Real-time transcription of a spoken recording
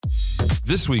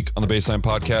This week on the Baseline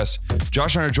Podcast,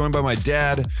 Josh and I are joined by my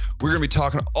dad. We're going to be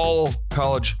talking all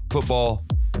college football,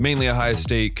 mainly Ohio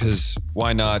State, because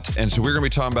why not? And so we're going to be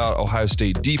talking about Ohio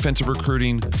State defensive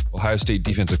recruiting, Ohio State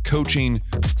defensive coaching,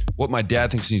 what my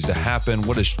dad thinks needs to happen,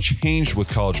 what has changed with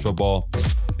college football.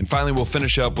 And finally, we'll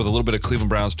finish up with a little bit of Cleveland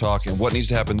Browns talk and what needs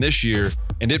to happen this year,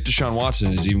 and if Deshaun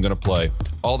Watson is even going to play.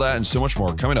 All that and so much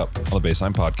more coming up on the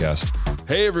Baseline Podcast.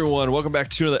 Hey, everyone. Welcome back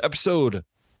to another episode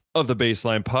of the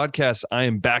Baseline Podcast. I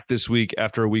am back this week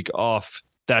after a week off.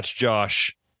 That's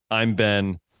Josh. I'm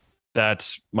Ben.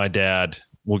 That's my dad.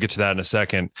 We'll get to that in a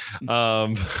second.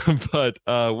 But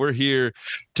we're here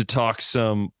to talk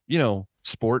some,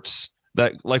 sports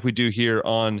that like we do here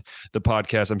on the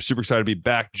podcast. I'm super excited to be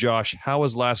back. Josh, how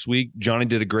was last week? Johnny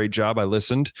did a great job. I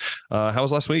listened. How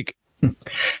was last week?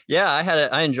 Yeah,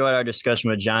 I enjoyed our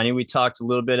discussion with Johnny. We talked a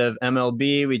little bit of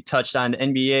MLB. We touched on the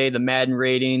NBA, the Madden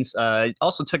ratings.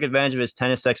 Also took advantage of his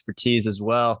tennis expertise as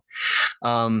well.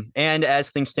 And as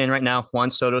things stand right now,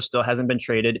 Juan Soto still hasn't been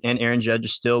traded, and Aaron Judge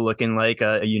is still looking like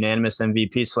a unanimous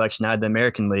MVP selection out of the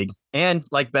American League. And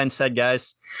like Ben said,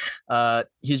 guys,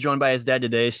 he's joined by his dad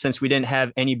today. Since we didn't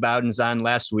have any Bowdens on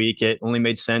last week, it only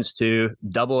made sense to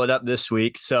double it up this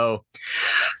week. So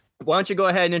why don't you go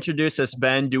ahead and introduce us,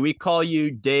 Ben? Do we call you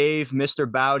Dave, Mr.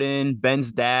 Bowden,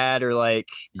 Ben's dad, or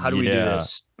how do we do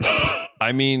this?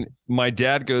 I mean, my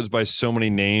dad goes by so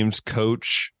many names: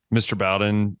 Coach, Mr.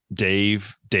 Bowden,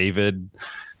 Dave, David,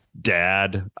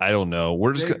 Dad. I don't know.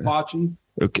 We're just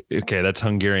okay. That's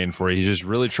Hungarian for you. He's just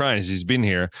really trying. He's been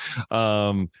here.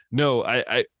 No,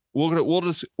 we'll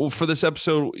just for this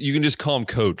episode, you can just call him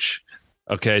Coach.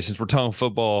 Okay, since we're talking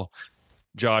football.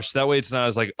 Josh, that way it's not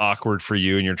as awkward for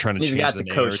you and you're trying to change the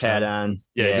coach hat on.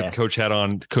 Yeah, he's got the coach hat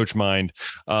on, coach mind.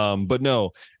 But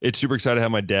no, it's super excited to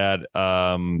have my dad.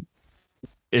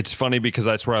 It's funny because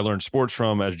that's where I learned sports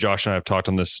from, as Josh and I have talked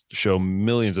on this show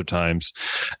millions of times.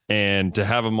 And to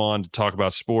have him on to talk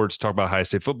about sports, talk about Ohio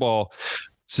State football,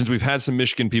 since we've had some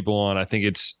Michigan people on, I think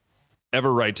it's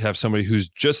ever right to have somebody who's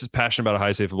just as passionate about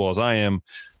Ohio State football as I am,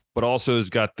 but also has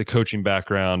got the coaching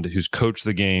background, who's coached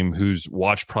the game, who's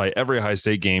watched probably every Ohio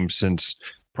State game since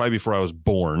probably before I was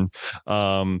born.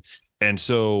 And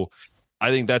so I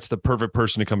think that's the perfect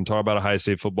person to come talk about Ohio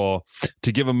State football,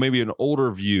 to give them maybe an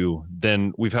older view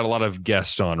than we've had a lot of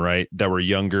guests on, right, that were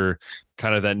younger,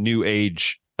 kind of that new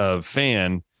age of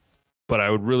fan. But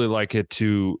I would really like it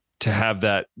to have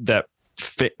that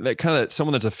kind of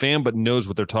someone that's a fan but knows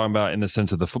what they're talking about in the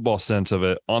sense of the football sense of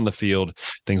it on the field,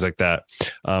 things like that.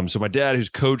 So my dad, who's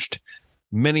coached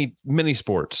many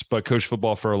sports but coached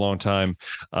football for a long time,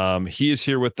 he is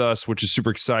here with us, which is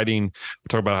super exciting. We're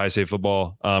talking about Ohio State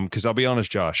football because I'll be honest,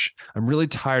 Josh, I'm really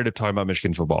tired of talking about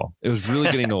Michigan football. It was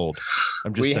really getting old.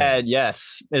 I'm just saying.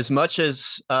 Yes, as much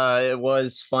as it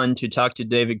was fun to talk to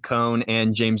David Cohn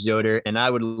and James Yoder, and I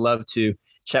would love to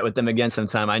chat with them again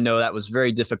sometime. I know that was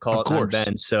very difficult on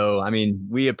Ben. So, I mean,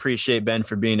 we appreciate Ben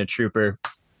for being a trooper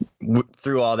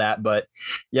through all that. But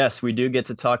yes, we do get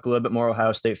to talk a little bit more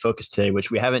Ohio State focus today, which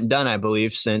we haven't done, I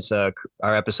believe, since our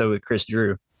episode with Chris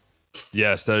Drew.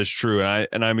 Yes, that is true.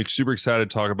 And I'm super excited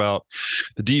to talk about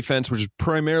the defense, which is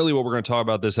primarily what we're going to talk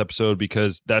about this episode,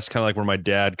 because that's kind of like where my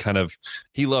dad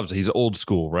he loves it. He's old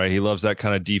school, right? He loves that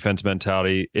kind of defense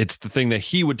mentality. It's the thing that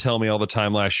he would tell me all the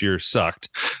time last year sucked.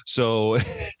 So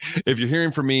if you're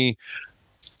hearing from me,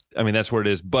 I mean, that's where it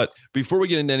is. But before we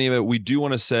get into any of it, we do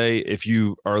want to say, if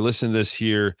you are listening to this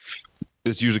here,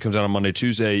 this usually comes out on Monday,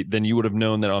 Tuesday, then you would have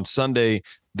known that on Sunday,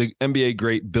 the NBA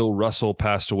great Bill Russell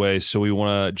passed away. So we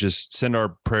want to just send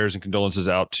our prayers and condolences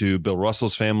out to Bill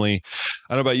Russell's family.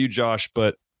 I don't know about you, Josh,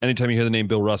 but anytime you hear the name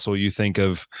Bill Russell, you think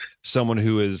of someone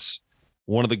who is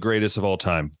one of the greatest of all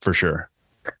time, for sure.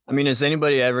 I mean, is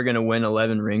anybody ever going to win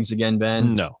 11 rings again,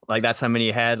 Ben? No. That's how many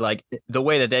he had. The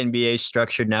way that the NBA is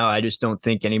structured now, I just don't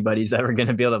think anybody's ever going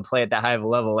to be able to play at that high of a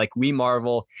level. We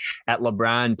marvel at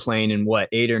LeBron playing in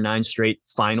 8 or 9 straight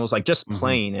finals, just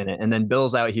playing in it. And then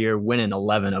Bill's out here winning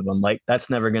 11 of them. That's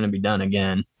never going to be done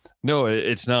again. No,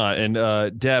 it's not. And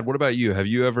Dad, what about you? Did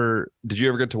you ever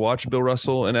get to watch Bill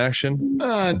Russell in action?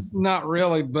 Not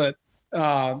really, but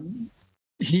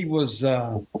he was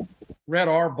Red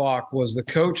Auerbach was the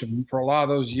coach for a lot of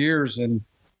those years, and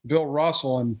Bill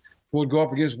Russell, and would go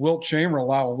up against Wilt Chamberlain a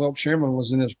lot. When Wilt Chamberlain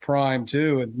was in his prime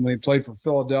too, and when he played for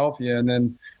Philadelphia, and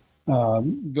then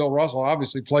Bill Russell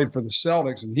obviously played for the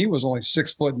Celtics, and he was only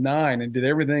 6'9" and did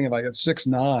everything at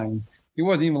 6'9". He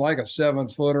wasn't even a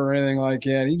 7-footer or anything like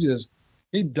that.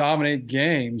 He'd dominate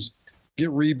games,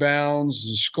 get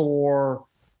rebounds, score,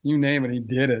 you name it, he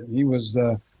did it. He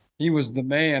was the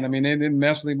man. I mean, they didn't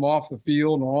mess with him off the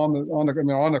field or on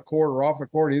the court or off the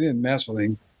court. He didn't mess with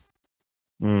him.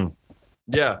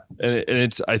 Yeah,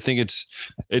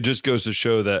 it just goes to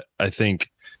show that I think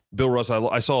Bill Russell.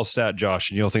 I saw a stat, Josh,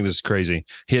 and you'll think this is crazy.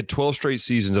 He had 12 straight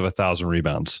seasons of 1,000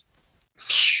 rebounds.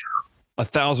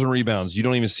 1,000 rebounds. You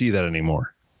don't even see that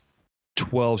anymore.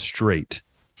 12 straight.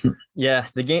 Yeah,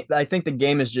 the game. I think the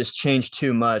game has just changed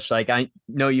too much. Like I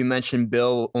know you mentioned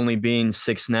Bill only being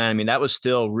 6'9". I mean, that was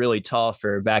still really tall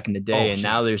for back in the day, and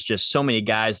now there's just so many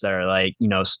guys that are like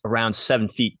around 7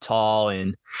 feet tall,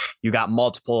 and you got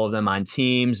multiple of them on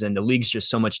teams, and the league's just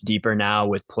so much deeper now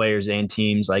with players and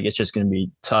teams. Like it's just going to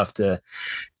be tough to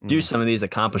do some of these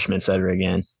accomplishments ever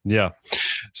again. Yeah.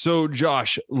 So,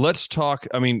 Josh, let's talk.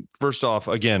 I mean, first off,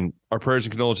 again, our prayers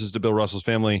and condolences to Bill Russell's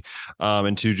family,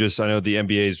 and to just, I know the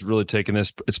NBA is really taking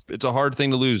this. It's a hard thing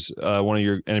to lose one of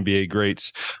your NBA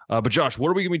greats. But Josh, what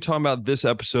are we going to be talking about this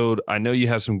episode? I know you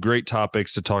have some great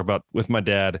topics to talk about with my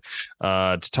dad,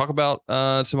 to talk about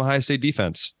some Ohio State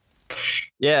defense.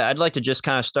 Yeah, I'd like to just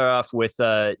kind of start off with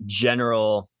a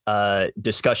general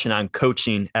discussion on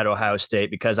coaching at Ohio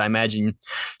State, because I imagine,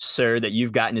 sir, that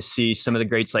you've gotten to see some of the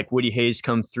greats like Woody Hayes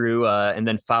come through, and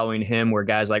then following him were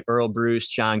guys like Earl Bruce,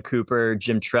 John Cooper,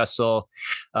 Jim Tressel,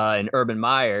 and Urban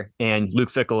Meyer, and Luke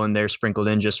Fickell in there sprinkled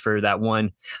in just for that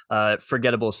one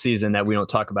forgettable season that we don't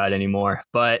talk about anymore.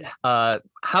 But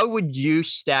how would you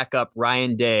stack up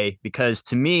Ryan Day? Because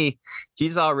to me,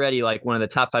 he's already like one of the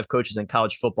top 5 coaches in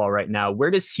college football right now. Where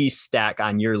does he stack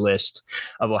on your list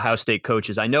of Ohio State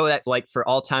coaches? I know that like for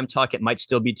all-time talk, it might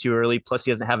still be too early. Plus,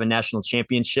 he doesn't have a national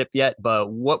championship yet.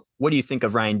 But what do you think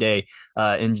of Ryan Day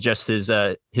in just his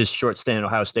short stint at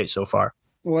Ohio State so far?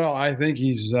 Well, I think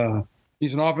he's an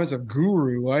offensive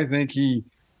guru. I think he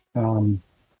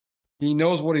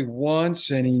knows what he wants,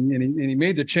 and he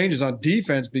made the changes on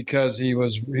defense because he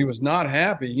was not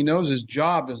happy. He knows his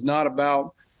job is not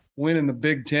about winning the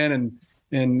Big Ten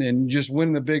and just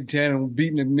winning the Big Ten and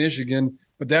beating Michigan.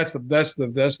 But that's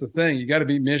the thing. You got to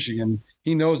beat Michigan.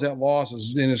 He knows that loss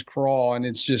is in his craw, and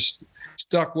it's just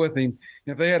stuck with him.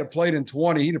 If they had played in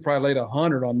 20, he'd have probably laid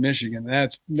 100 on Michigan.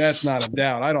 That's not a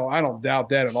doubt. I don't doubt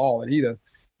that at all. That he'd have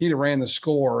ran the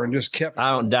score and just kept. I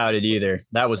don't doubt it either.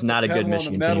 That was not a good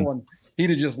Michigan team. And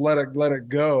he'd have just let it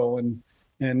go. And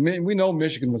we know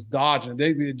Michigan was dodging.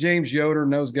 James Yoder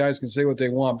and those guys can say what they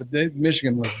want, but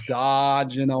Michigan was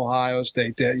dodging Ohio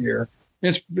State that year.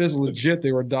 It's legit.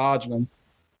 They were dodging them.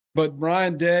 But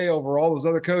Ryan Day over all those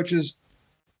other coaches,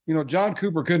 John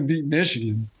Cooper couldn't beat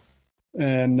Michigan.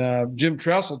 And Jim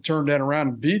Tressel turned that around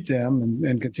and beat them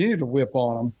and continued to whip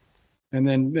on them. And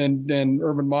then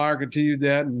Urban Meyer continued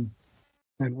that. And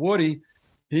Woody,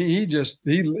 he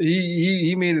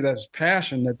made it as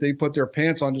passion that they put their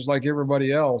pants on just like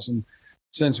everybody else. And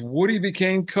since Woody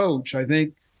became coach, I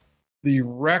think the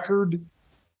record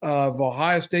of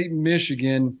Ohio State and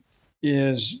Michigan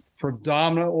is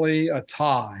predominantly a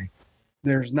tie.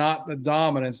 There's not the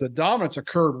dominance. The dominance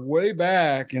occurred way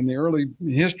back in the early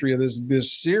history of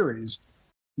this series.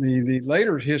 The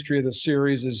later history of the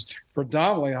series is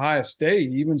predominantly Ohio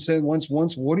State, even said once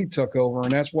Woody took over,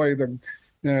 and that's why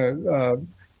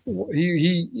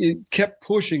he kept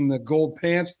pushing the gold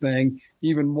pants thing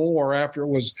even more after it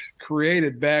was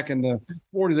created back in the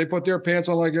 40s. They put their pants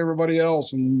on like everybody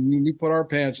else, and we put our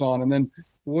pants on, and then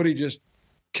Woody just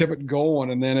kept it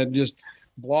going, and then it just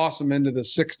blossomed into the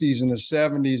 60s and the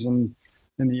 70s and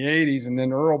the 80s. And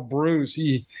then Earl Bruce,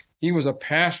 he was a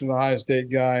passionate Ohio State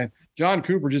guy. John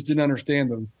Cooper just didn't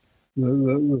understand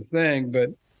the thing, but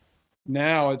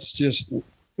now it's just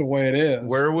the way it is.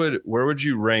 Where would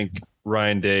you rank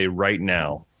Ryan Day right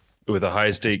now with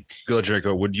Ohio State legendary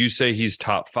coach? Would you say he's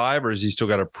top 5, or has he still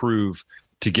got to prove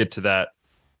to get to that?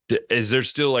 Is there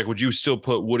still would you still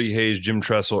put Woody Hayes, Jim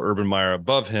Tressel, Urban Meyer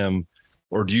above him?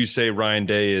 Or do you say Ryan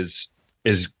Day is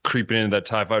creeping into that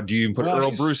top 5? Do you even put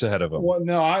Earl Bruce ahead of him? Well,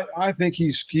 no, I think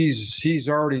he's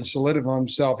already solidified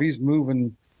himself. He's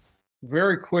moving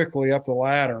very quickly up the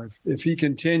ladder. If he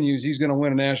continues, he's going to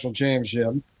win a national championship.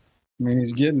 I mean,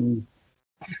 he's getting.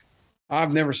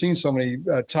 I've never seen so many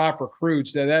top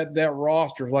recruits. That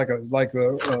roster is like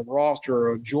the roster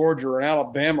of Georgia or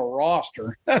Alabama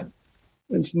roster.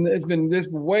 It's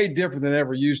way different than it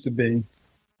ever used to be.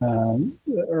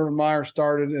 Urban Meyer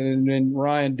started, and then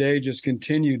Ryan Day just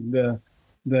continued the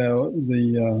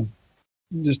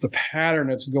just the pattern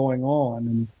that's going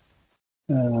on.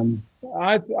 And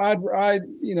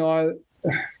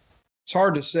it's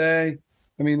hard to say.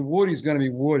 I mean, Woody's going to be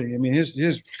Woody. I mean,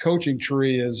 his coaching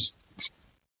tree is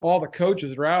all the coaches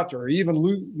that are out there. Even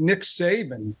Nick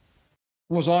Saban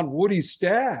was on Woody's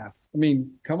staff. I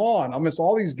mean, come on. Almost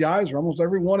all these guys, or almost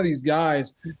every one of these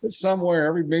guys, somewhere,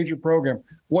 every major program,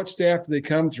 what staff do they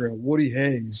come through? Woody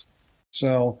Hayes.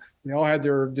 So they all had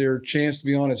their chance to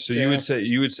be on his So staff.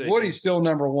 you would say Woody's still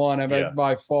number one. I mean, Yeah.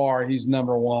 by far, he's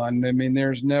number one. I mean,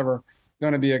 there's never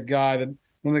going to be a guy that I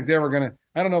don't think they're ever going to.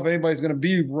 I don't know if anybody's going to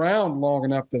be around long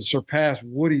enough to surpass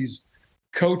Woody's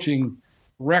coaching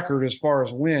record as far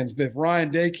as wins. But if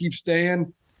Ryan Day keeps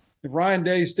staying, if Ryan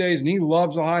Day stays, and he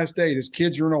loves Ohio State, his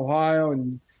kids are in Ohio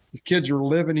and his kids are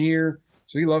living here,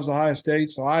 so he loves Ohio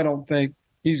State. So I don't think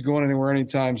he's going anywhere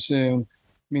anytime soon.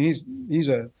 I mean,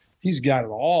 he's got it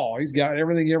all. He's got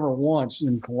everything he ever wants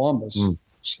in Columbus.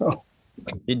 So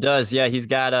he does. Yeah. He's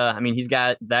got he's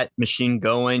got that machine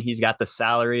going. He's got the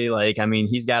salary. Like, I mean,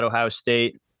 he's got Ohio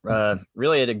State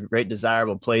really at a great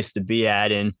desirable place to be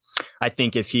at. And I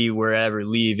think if he were to ever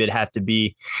leave, it'd have to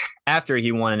be after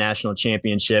he won a national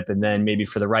championship and then maybe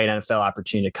for the right NFL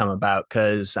opportunity to come about.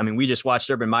 Cause I mean, we just watched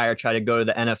Urban Meyer try to go to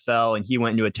the NFL and he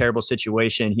went into a terrible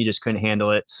situation. He just couldn't handle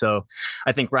it. So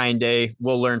I think Ryan Day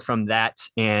will learn from that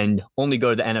and only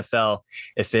go to the NFL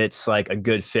if it's like a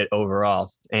good fit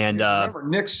overall. And remember,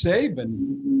 Nick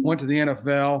Saban went to the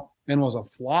NFL and was a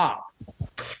flop.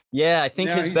 Yeah, I think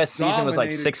his best season was like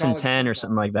 6-10 or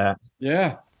something like that.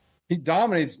 Yeah, he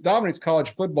dominates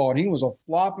college football, and he was a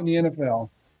flop in the NFL.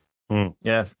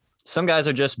 Yeah, some guys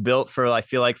are just built for, I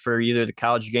feel like, for either the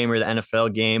college game or the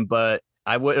NFL game. But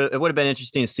it would have been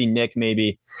interesting to see Nick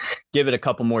maybe give it a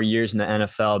couple more years in the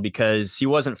NFL because he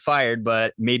wasn't fired,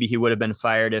 but maybe he would have been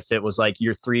fired if it was like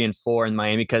year 3 and 4 in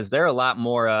Miami because they're a lot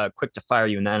more quick to fire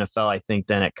you in the NFL, I think,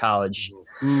 than at college.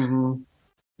 Mm-hmm.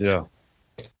 Yeah.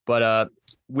 But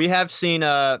we have seen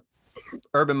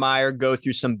Urban Meyer go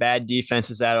through some bad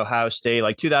defenses at Ohio State.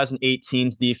 Like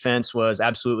 2018's defense was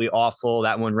absolutely awful.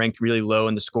 That one ranked really low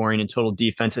in the scoring and total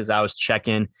defenses I was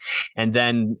checking. And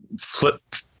then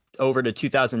flipped over to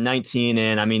 2019.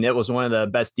 And I mean, it was one of the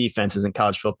best defenses in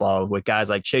college football with guys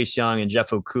like Chase Young and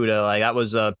Jeff Okudah. Like that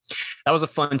was a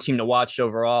fun team to watch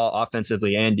overall,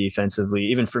 offensively and defensively,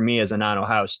 even for me as a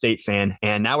non-Ohio State fan.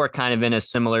 And now we're kind of in a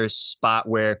similar spot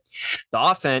where the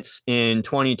offense in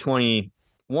 2021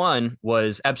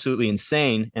 was absolutely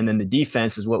insane. And then the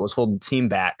defense is what was holding the team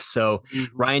back. So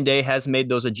Ryan Day has made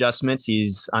those adjustments.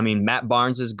 Matt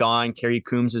Barnes is gone. Kerry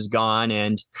Coombs is gone.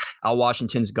 And Al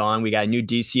Washington's gone. We got a new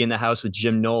DC in the house with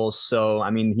Jim Knowles. So, I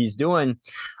mean, he's doing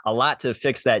a lot to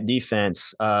fix that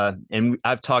defense. And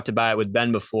I've talked about it with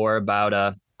Ben before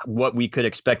about what we could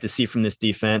expect to see from this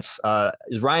defense.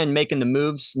 Is Ryan making the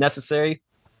moves necessary?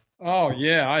 Oh,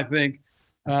 yeah, I think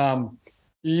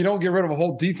you don't get rid of a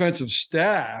whole defensive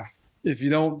staff if you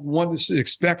don't want to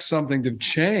expect something to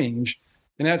change.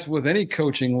 And that's with any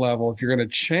coaching level. If you're going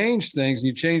to change things and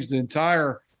you change the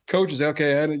entire coaches,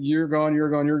 okay, you're gone,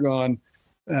 you're gone, you're gone.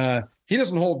 He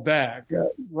doesn't hold back.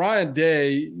 Ryan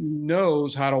Day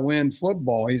knows how to win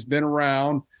football. He's been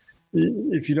around.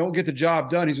 If you don't get the job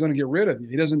done, he's going to get rid of you.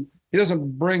 He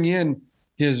doesn't bring in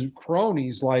his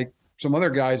cronies like some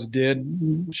other guys did,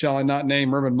 shall I not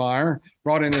name Urban Meyer,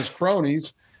 brought in his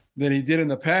cronies that he did in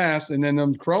the past. And then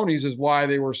them cronies is why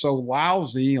they were so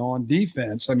lousy on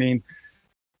defense. I mean,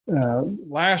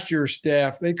 last year's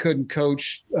staff, they couldn't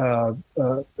coach hot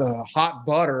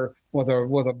butter with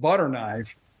a butter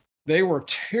knife. They were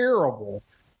terrible.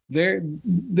 They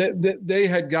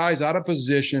had guys out of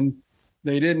position.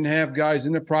 They didn't have guys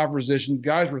in the proper positions.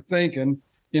 Guys were thinking.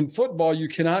 In football, you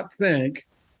cannot think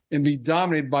and be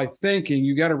dominated by thinking.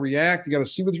 You got to react. You got to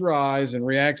see with your eyes and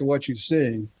react to what you see.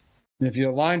 And if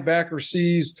your linebacker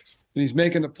sees and he's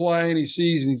making the play and he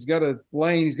sees and he's got a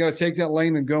lane, he's got to take that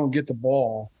lane and go and get the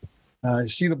ball.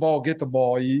 See the ball, get the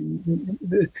ball.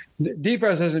 The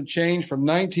defense hasn't changed from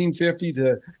 1950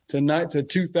 to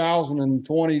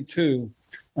 2022.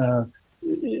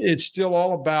 It's still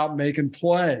all about making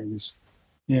plays.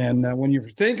 And when you're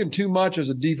thinking too much as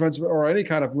a defensive or any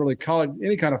kind of really college,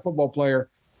 any kind of football player,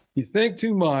 you think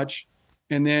too much,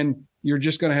 and then you're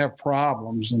just going to have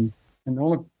problems. And the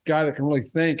only guy that can really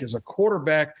think is a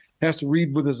quarterback has to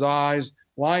read with his eyes.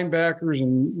 Linebackers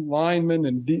and linemen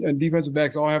and defensive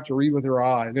backs all have to read with their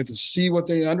eyes. They have to see what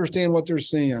they understand what they're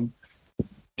seeing.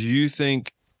 Do you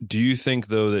think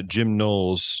though that Jim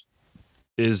Knowles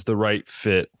is the right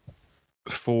fit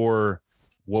for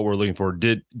what we're looking for?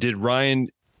 Did Ryan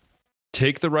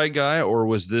take the right guy, or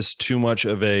was this too much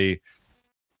of is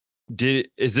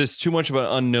this too much of an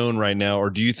unknown right now, or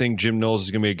do you think Jim Knowles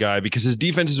is going to be a guy because his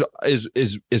defense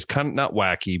is kind of not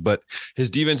wacky, but his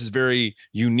defense is very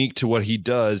unique to what he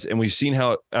does, and we've seen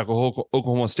how at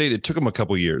Oklahoma State it took him a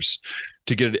couple years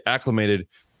to get it acclimated.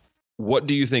 What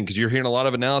do you think? Because you're hearing a lot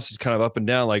of analysis, kind of up and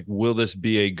down. Like, will this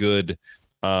be a good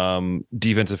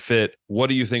defensive fit? What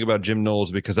do you think about Jim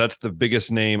Knowles? Because that's the biggest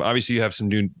name. Obviously, you have some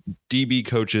new DB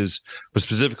coaches, but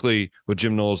specifically with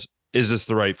Jim Knowles, is this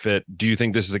the right fit? Do you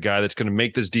think this is a guy that's going to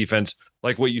make this defense,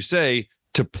 like what you say,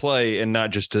 to play and not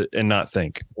just to and not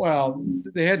think? Well,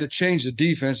 they had to change the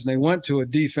defense, and they went to a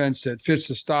defense that fits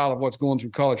the style of what's going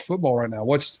through college football right now.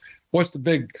 What's the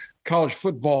big college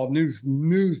football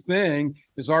new thing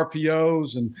is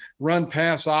RPOs and run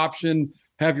pass option.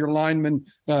 Have your linemen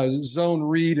zone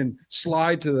read and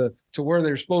slide to where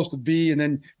they're supposed to be, and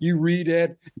then you read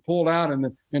it, pull it out,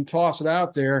 and toss it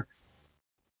out there.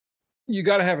 You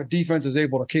got to have a defense that's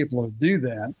capable to do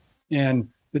that. And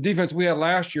the defense we had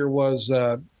last year was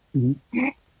I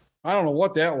don't know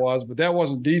what that was, but that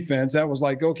wasn't defense. That was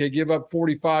like, okay, give up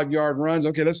 45-yard runs.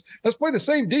 Okay, let's play the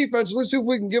same defense. Let's see if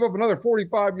we can give up another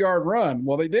 45-yard run.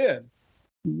 Well, they did.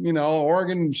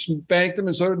 Oregon spanked them,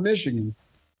 and so did Michigan.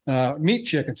 Meat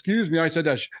chicken. Excuse me, I said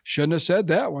that. Shouldn't have said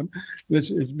that one.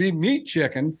 It'd be meat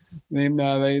chicken. They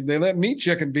let meat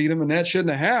chicken beat them, and that shouldn't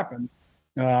have happened.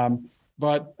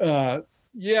 But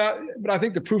I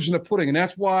think the proof's in the pudding, and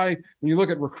that's why when you look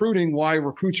at recruiting, why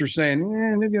recruits are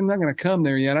saying, maybe I'm not going to come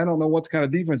there yet. I don't know what kind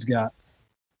of defense got.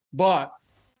 But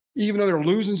even though they're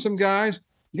losing some guys,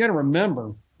 you got to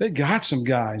remember they got some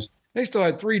guys. They still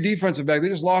had 3 defensive backs. They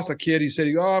just lost a kid. He said,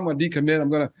 I'm going to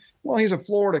decommit. Well, he's a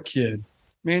Florida kid.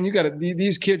 Man,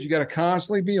 these kids, you got to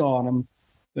constantly be on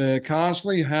them,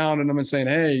 constantly hounding them and saying,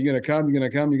 hey, you're going to come, you're going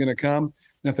to come, you're going to come.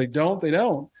 And if they don't, they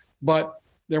don't. But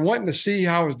they're wanting to see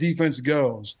how his defense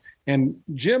goes. And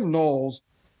Jim Knowles,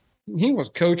 he was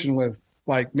coaching with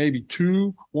like maybe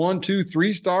 1, 2,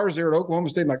 3 stars there at Oklahoma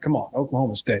State. Like, come on,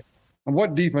 Oklahoma State. And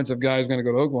what defensive guy is going to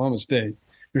go to Oklahoma State?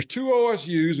 There's 2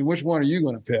 OSUs, and which one are you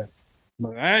going to pick?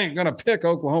 But I ain't going to pick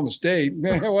Oklahoma State.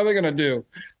 What are they going to do?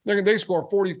 They score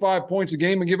 45 points a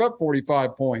game and give up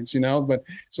 45 points, But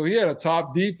so he had a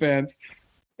top defense,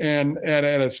 and at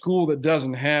a school that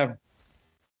doesn't have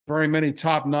very many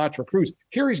top-notch recruits.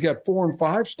 Here he's got 4 and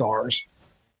 5 stars.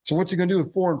 So what's he going to do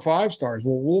with 4 and 5 stars?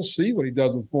 Well, we'll see what he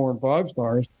does with 4 and 5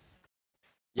 stars.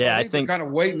 Yeah, I think they're kind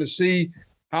of waiting to see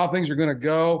how things are going to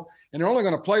go. And they're only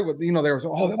going to play with, there's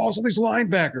also these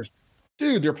linebackers.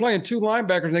 Dude, they're playing 2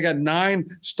 linebackers. They got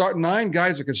 9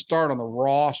 guys that could start on the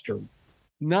roster.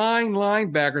 9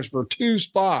 linebackers for 2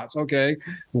 spots. Okay.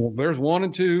 Well, there's 1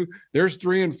 and 2. There's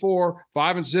 3 and 4,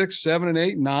 5 and 6, 7 and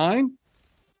 8, 9.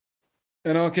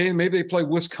 And okay, maybe they play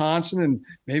Wisconsin and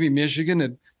maybe Michigan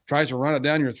that tries to run it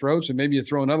down your throats, and maybe you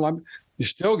throw another line. You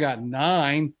still got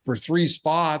 9 for 3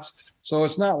 spots. So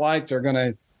it's not like they're going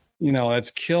to,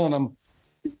 it's killing them.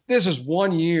 This is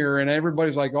 1 year, and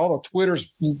everybody's like, all the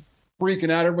Twitter's freaking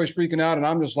out. Everybody's freaking out. And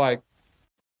I'm just like,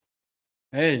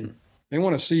 hey, they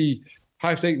want to see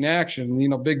Ohio State in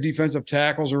action. Big defensive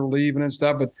tackles are leaving and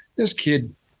stuff. But this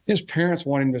kid, his parents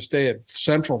want him to stay at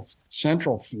Central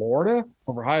Florida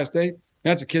over Ohio State.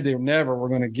 That's a kid they never were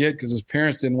going to get because his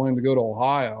parents didn't want him to go to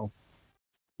Ohio.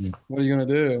 What are you going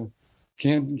to do?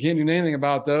 Can't do anything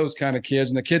about those kind of kids.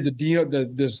 And the kid,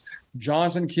 this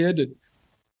Johnson kid that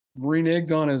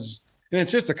reneged on his – and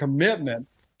it's just a commitment.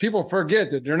 People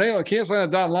forget that they're can't sign a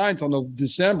dotted line until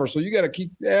December. So you got to keep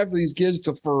after these kids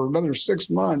for another 6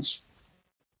 months.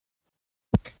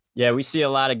 Yeah, we see a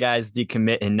lot of guys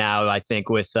decommitting now, I think,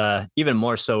 with even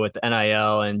more so with the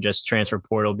NIL and just transfer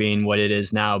portal being what it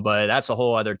is now. But that's a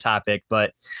whole other topic.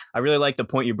 But I really like the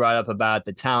point you brought up about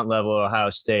the talent level of Ohio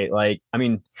State.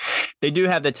 They do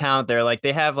have the talent there.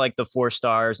 They have the 4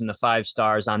 stars and the 5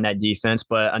 stars on that defense.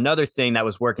 But another thing that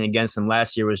was working against them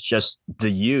last year was just the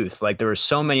youth. There were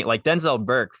so many, Denzel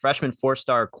Burke, freshman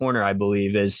 4-star corner, I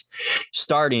believe, is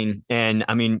starting. And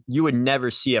you would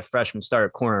never see a freshman start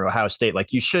at corner at Ohio State.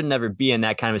 You should never be in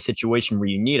that kind of a situation where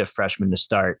you need a freshman to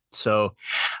start. So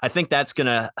I think that's going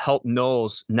to help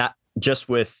Knowles, not just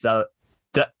with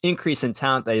the increase in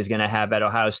talent that he's going to have at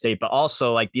Ohio State, but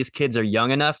also these kids are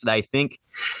young enough that I think,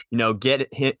 get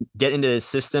into the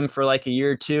system for a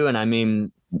year or 2.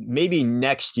 And maybe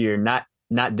next year, not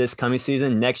this coming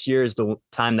season, next year is the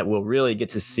time that we'll really get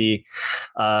to see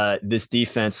this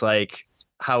defense,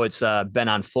 how it's been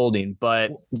unfolding.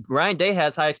 But Ryan Day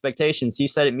has high expectations. He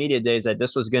said at media days that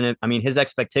this was going to, his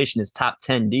expectation is top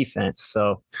 10 defense.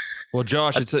 So, well,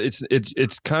 Josh,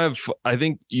 it's kind of, I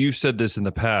think you said this in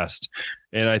the past,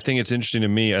 and I think it's interesting to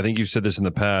me. I think you've said this in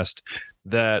the past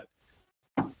that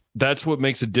that's what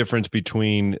makes a difference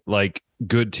between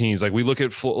good teams. Let's look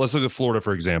at Florida,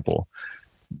 for example.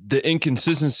 The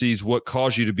inconsistencies, what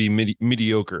cause you to be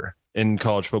mediocre in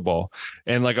college football.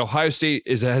 And Ohio State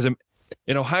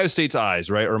in Ohio State's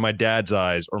eyes, right, or my dad's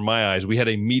eyes, or my eyes, we had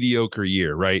a mediocre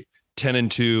year, right?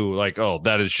 10-2,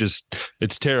 that is just,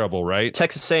 it's terrible, right?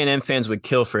 Texas A&M fans would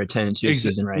kill for a 10-2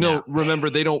 season right now. No, remember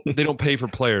they don't pay for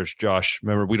players, Josh.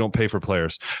 Remember, we don't pay for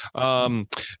players.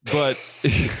 But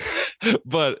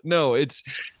But no, it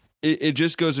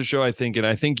just goes to show, I think, and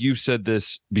I think you said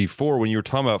this before when you were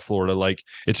talking about Florida, like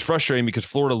it's frustrating because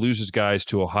Florida loses guys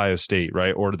to Ohio State,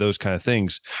 right? Or to those kind of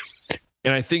things.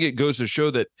 And I think it goes to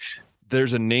show that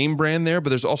there's a name brand there, but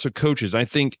there's also coaches. I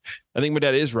think my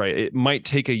dad is right. It might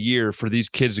take a year for these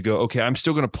kids to go, okay, I'm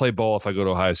still going to play ball if I go to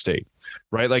Ohio State,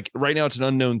 right? Like right now it's an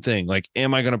unknown thing. Like,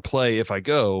 am I going to play if I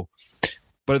go?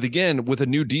 But again, with a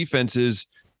new defenses,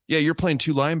 yeah, you're playing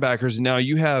two linebackers, and now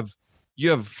you have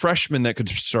freshmen that could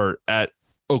start at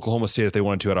Oklahoma State if they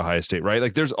wanted to at Ohio State, right?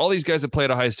 Like there's all these guys that play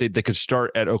at Ohio State that could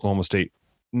start at Oklahoma State,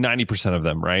 90% of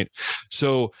them, right?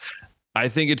 So I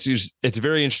think it's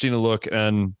very interesting to look.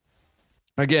 And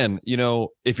again,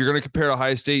 if you're going to compare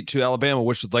Ohio State to Alabama,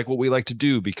 which is like what we like to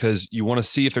do because you want to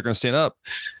see if they're going to stand up,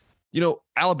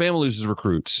 Alabama loses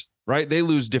recruits, right? They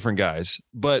lose different guys.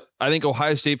 But I think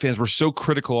Ohio State fans were so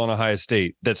critical on Ohio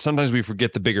State that sometimes we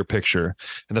forget the bigger picture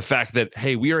and the fact that,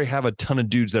 hey, we already have a ton of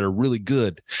dudes that are really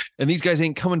good. And these guys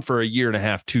ain't coming for a year and a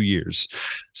half, 2 years.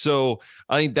 So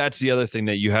I think that's the other thing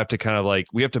that you have to kind of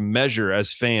we have to measure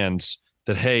as fans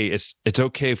that, hey, it's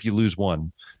okay if you lose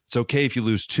one. It's okay if you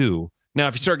lose two. Now,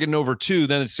 if you start getting over two,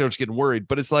 then it starts getting worried.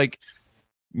 But it's like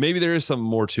maybe there is something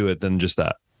more to it than just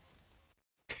that.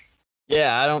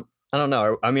 Yeah, I don't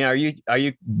know. I mean, are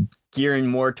you gearing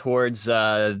more towards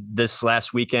this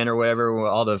last weekend or whatever, where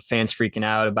all the fans freaking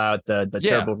out about the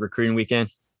terrible recruiting weekend?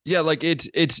 Yeah, like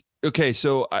it's okay.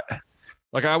 So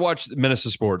I watch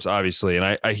Minnesota sports, obviously,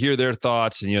 and I hear their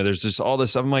thoughts, and there's just all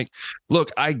this stuff. I'm like,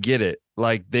 look, I get it.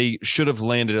 Like they should have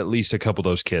landed at least a couple of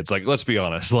those kids. Like, let's be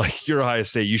honest. Like you're Ohio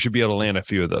State, you should be able to land a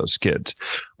few of those kids.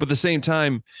 But at the same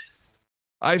time,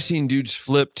 I've seen dudes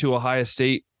flip to Ohio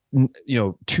State,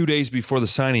 2 days before the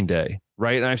signing day,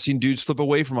 right? And I've seen dudes flip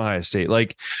away from Ohio State.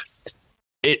 Like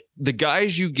the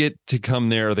guys you get to come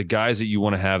there are the guys that you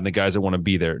want to have and the guys that want to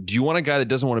be there. Do you want a guy that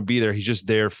doesn't want to be there? He's just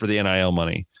there for the NIL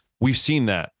money. We've seen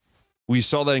that. We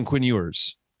saw that in Quinn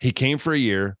Ewers. He came for a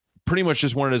year, pretty much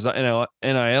just wanted his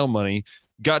NIL money,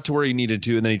 got to where he needed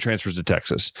to, and then he transfers to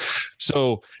Texas.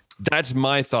 So that's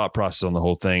my thought process on the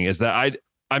whole thing, is that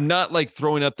I'm not like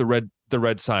throwing up the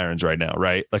red sirens right now,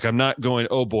 right? Like I'm not going,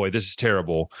 oh boy, this is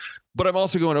terrible. But I'm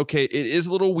also going, okay, it is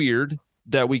a little weird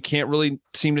that we can't really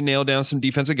seem to nail down some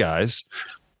defensive guys.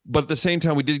 But at the same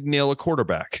time, we did nail a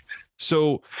quarterback.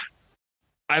 So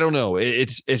I don't know.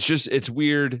 It's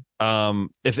weird.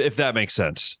 If that makes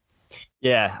sense.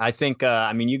 Yeah, I think,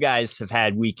 you guys have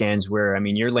had weekends where,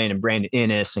 you're landing Brandon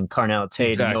Inniss and Carnell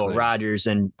Tate and Noah Rogers,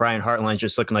 and Brian Hartline's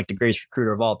just looking like the greatest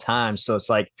recruiter of all time. So it's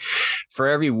like for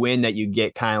every win that you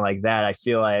get kind of like that, I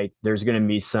feel like there's going to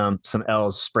be some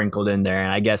L's sprinkled in there.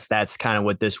 And I guess that's kind of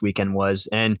what this weekend was.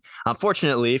 And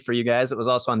unfortunately for you guys, it was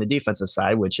also on the defensive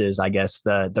side, which is, I guess,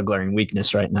 the glaring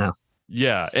weakness right now.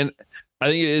 Yeah. And I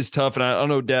think it is tough. And I don't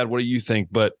know, Dad, what do you think?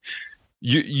 But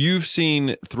you've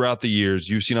seen throughout the years,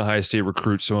 you've seen Ohio State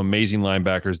recruit some amazing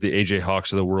linebackers, the AJ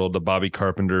Hawks of the world, the Bobby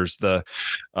Carpenters, the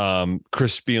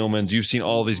Chris Spielmans. You've seen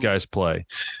all these guys play.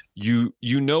 You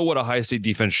know what a Ohio State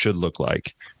defense should look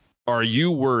like. Are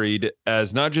you worried,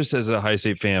 as not just as a Ohio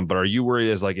State fan, but are you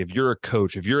worried as like if you're a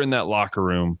coach, if you're in that locker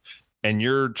room and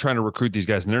you're trying to recruit these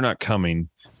guys and they're not coming,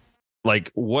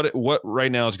 like what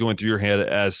right now is going through your head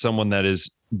as someone that has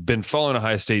been following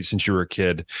Ohio State since you were a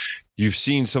kid? You've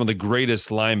seen some of the greatest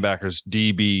linebackers,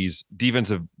 DBs,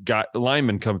 defensive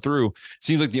linemen come through.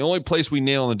 Seems like the only place we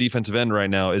nail on the defensive end right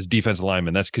now is defensive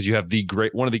linemen. That's because you have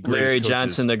one of the greatest Larry coaches.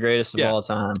 Johnson, the greatest of all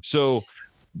time. So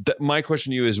my question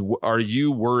to you is, are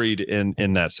you worried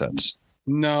in that sense?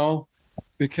 No,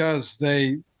 because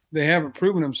they haven't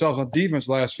proven themselves on defense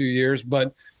the last few years.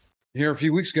 But here a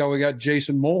few weeks ago, we got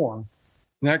Jason Moore.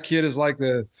 And that kid is like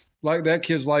a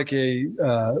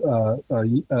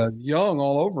young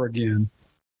all over again.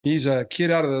 He's a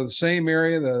kid out of the same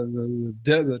area,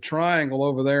 the triangle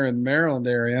over there in Maryland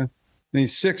area. And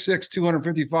he's 6'6",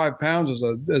 255 pounds as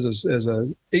a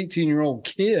 18-year-old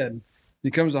kid. He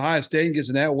comes to Ohio State and gets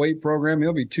in that weight program.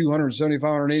 He'll be 275,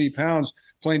 180 pounds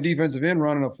playing defensive end,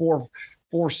 running a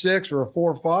 4.6 or a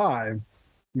 4.5. I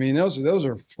mean, those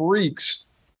are freaks.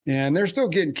 And they're still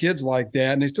getting kids like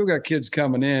that, and they still got kids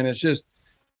coming in. It's just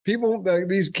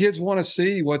these kids want to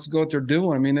see what they're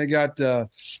doing. I mean, they got the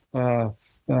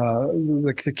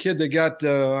kid they got,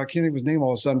 I can't think of his name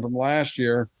all of a sudden from last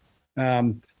year,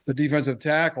 the defensive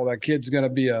tackle. That kid's going to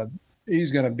be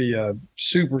he's going to be a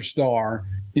superstar.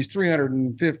 He's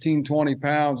 315, 20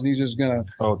 pounds, and he's just going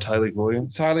to – Oh, Tyleik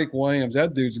Williams? Tyleik Williams.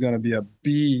 That dude's going to be a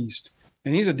beast.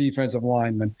 And he's a defensive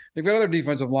lineman. They've got other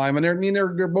defensive linemen.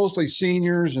 They're mostly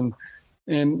seniors, and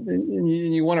and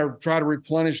you want to try to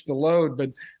replenish the load.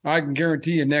 But I can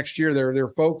guarantee you next year their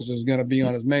focus is going to be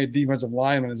on as many defensive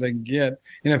linemen as they can get.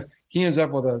 And if he ends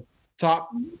up with a top,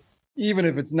 even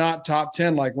if it's not top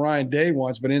 10 like Ryan Day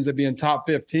wants, but ends up being top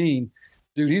 15,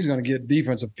 dude, he's going to get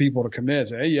defensive people to commit.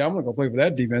 Say, hey, yeah, I'm going to go play for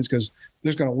that defense because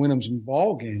they're going to win them some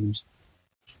ball games.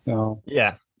 So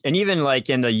yeah. And even like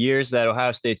in the years that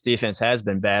Ohio State's defense has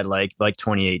been bad, like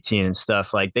 2018 and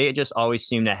stuff, like they just always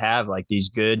seem to have like these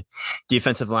good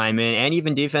defensive linemen and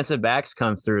even defensive backs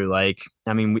come through. Like,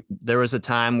 I mean, there was a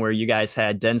time where you guys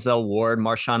had Denzel Ward,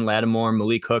 Marshawn Lattimore,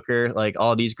 Malik Hooker, like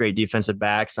all these great defensive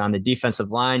backs on the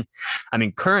defensive line. I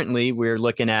mean, currently we're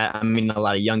looking at, a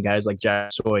lot of young guys like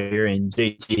Jack Sawyer and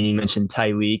JT, and you mentioned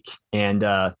Tyleek and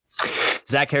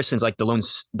Zach Harrison's like the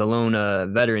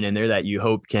lone veteran in there that you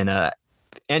hope can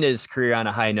end his career on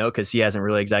a high note because he hasn't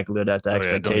really exactly lived up to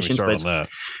expectations. But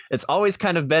it's always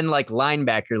kind of been like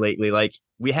linebacker lately. Like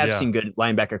we have seen good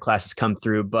linebacker classes come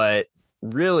through, but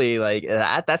really like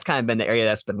that's kind of been the area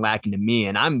that's been lacking to me.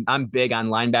 And I'm big on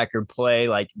linebacker play.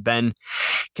 Like Ben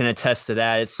can attest to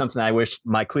that. It's something I wish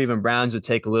my Cleveland Browns would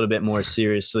take a little bit more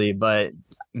seriously, but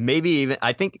maybe even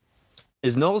I think.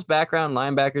 Is Knowles' background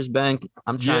linebackers, Ben?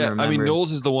 I'm trying to remember. I mean,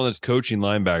 Knowles is the one that's coaching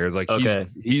linebackers. Like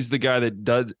he's the guy that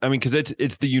does. I mean, because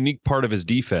it's the unique part of his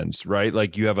defense, right?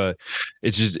 Like you have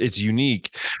it's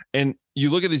unique, and you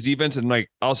look at these defense, and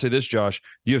like I'll say this, Josh,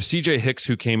 you have C.J. Hicks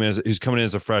who's coming in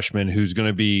as a freshman, who's going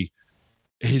to be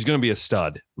a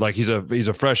stud. Like he's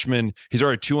a freshman. He's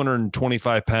already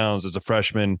 225 pounds as a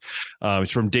freshman. He's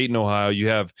from Dayton, Ohio. You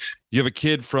have a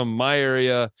kid from my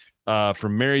area.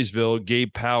 From Marysville,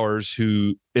 Gabe Powers,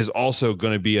 who is also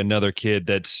going to be another kid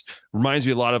that's reminds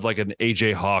me a lot of like an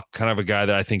AJ Hawk, kind of a guy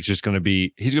that I think is just going to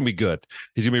be, he's going to be good.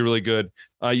 He's going to be really good.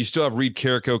 You still have Reed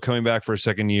Carrico coming back for a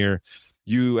second year.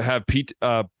 You have Pete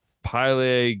Pile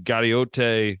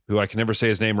Gadiote, who I can never say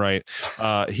his name right.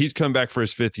 He's coming back for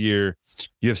his fifth year.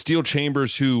 You have Steel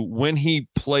Chambers, who when he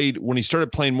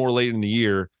started playing more late in the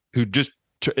year, who just,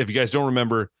 if you guys don't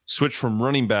remember, switched from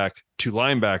running back to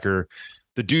linebacker.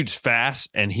 The dude's fast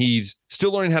and he's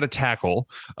still learning how to tackle,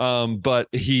 but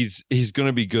he's going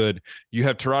to be good. You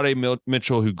have Terade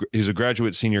Mitchell, who's a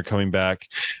graduate senior coming back.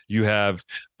 You have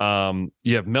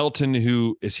Melton,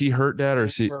 who is he hurt, Dad, or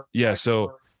is he? Yeah.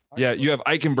 So yeah, you have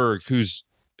Eichenberg,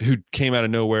 who came out of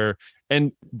nowhere.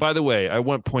 And by the way, I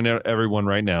want to point out everyone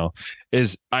right now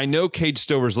is I know Cade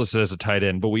Stover's listed as a tight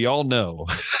end, but we all know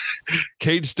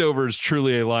Cade Stover is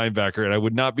truly a linebacker, and I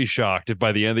would not be shocked if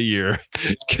by the end of the year,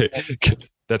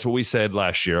 that's what we said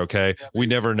last year. Okay, we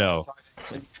never know.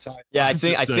 Yeah, I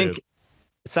think it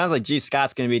sounds like G.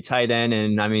 Scott's going to be tight end,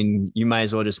 and I mean, you might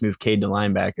as well just move Cade to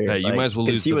linebacker. Yeah, you might as well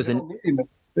lose. They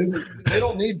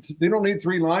don't need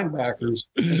three linebackers.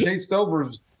 Cade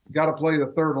Stover's got to play the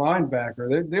third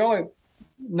linebacker. They only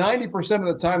 90% of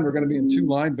the time they're going to be in two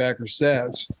linebacker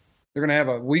sets. They're going to have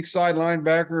a weak side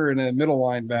linebacker and a middle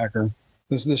linebacker.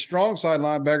 The strong side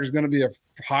linebacker is going to be a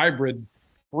hybrid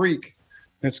freak.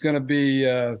 It's going to be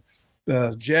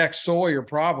Jack Sawyer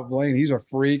probably, and he's a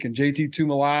freak, and JT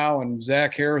Tumalau and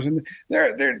Zach Harrison.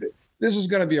 This is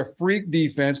going to be a freak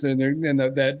defense, and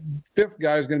that fifth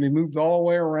guy is going to be moved all the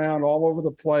way around, all over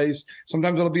the place.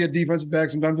 Sometimes it'll be a defensive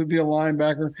back, sometimes it'll be a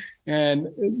linebacker,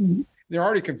 and they're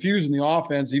already confusing the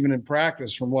offense even in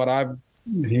practice. From what I've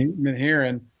been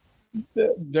hearing,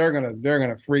 they're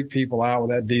gonna freak people out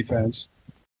with that defense.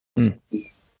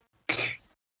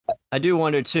 I do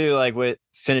wonder too, like with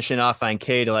finishing off on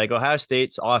Cade, like Ohio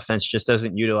State's offense just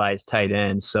doesn't utilize tight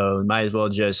ends, so might as well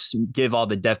just give all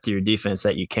the depth to your defense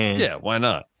that you can. Yeah, why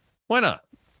not?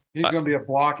 He's going to be a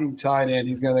blocking tight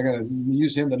end. They're going to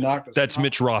use him to knock us. That's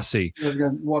Mitch Rossi.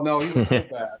 Well, no, he's a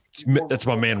fullback. That's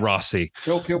my man Rossi.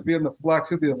 He'll be in the flex.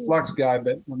 He'll be the flex guy,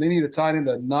 but when they need a tight end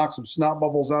to knock some snot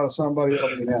bubbles out of somebody,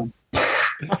 it'll be him.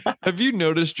 Have you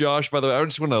noticed, Josh, by the way, I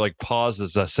just want to like pause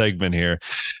this segment here.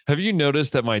 Have you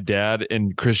noticed that my dad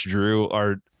and Chris Drew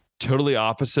are totally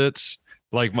opposites?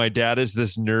 Like my dad is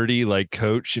this nerdy like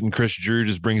coach, and Chris Drew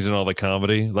just brings in all the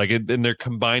comedy. Like, and they're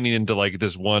combining into like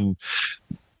this one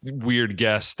weird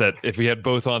guest that if we had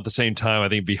both on at the same time, I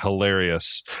think it'd be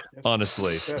hilarious,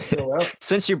 honestly.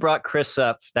 Since you brought Chris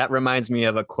up, that reminds me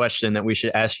of a question that we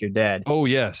should ask your dad. Oh,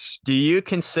 yes. Do you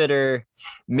consider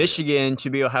Michigan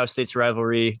to be Ohio State's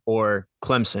rivalry or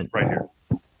Clemson?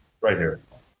 Right here.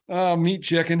 Meat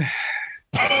chicken.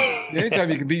 Anytime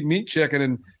you can beat meat chicken.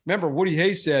 And remember, Woody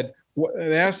Hayes said,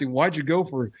 they asked him, why'd you go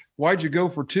for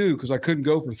two? Because I couldn't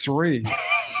go for three.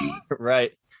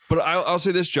 Right. But I'll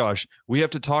say this, Josh. We have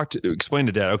to explain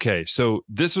to Dad. Okay, so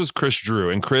this was Chris Drew,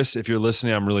 and Chris, if you're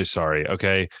listening, I'm really sorry.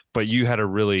 Okay, but you had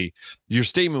your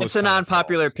statement was. It's an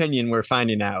unpopular opinion. We're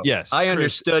finding out. Yes, I Chris,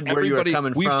 understood where you were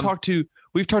coming from.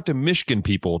 We've talked to Michigan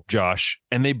people, Josh,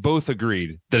 and they both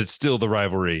agreed that it's still the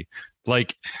rivalry.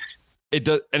 Like it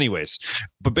does, anyways.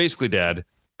 But basically, Dad,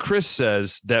 Chris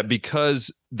says that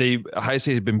because Ohio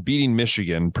State had been beating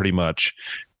Michigan pretty much,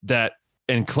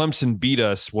 and Clemson beat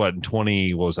us in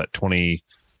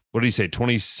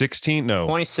 2016? No.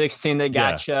 2016, they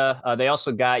got you. They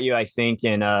also got you, I think,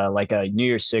 in like a New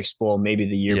Year's Six Bowl, maybe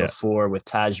the year before with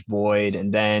Taj Boyd.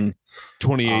 And then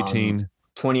 2018.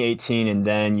 And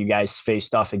then you guys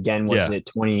faced off again. Was it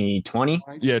 2020?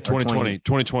 Yeah,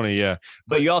 2020, yeah.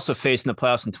 But you also faced in the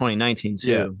playoffs in 2019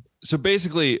 too. Yeah. So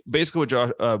basically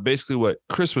what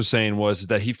Chris was saying was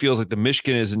that he feels like the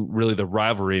Michigan isn't really the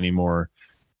rivalry anymore.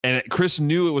 And Chris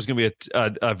knew it was going to be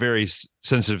a very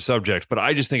sensitive subject, but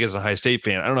I just think as a Ohio State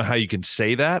fan, I don't know how you can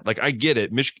say that. Like, I get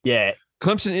it.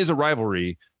 Clemson is a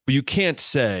rivalry, but you can't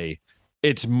say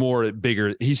it's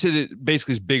bigger. He said it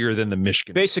basically is bigger than the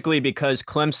Michigan. Basically, because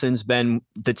Clemson's been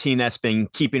the team that's been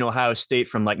keeping Ohio State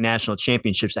from like national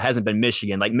championships. It hasn't been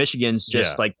Michigan. Like Michigan's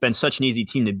just like been such an easy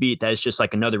team to beat that it's just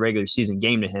like another regular season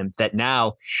game to him. That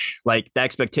now, like the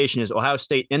expectation is Ohio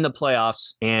State in the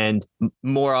playoffs, and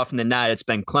more often than not, it's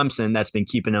been Clemson that's been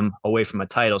keeping them away from a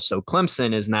title. So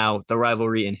Clemson is now the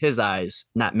rivalry in his eyes,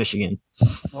 not Michigan.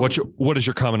 What is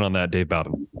your comment on that, Dave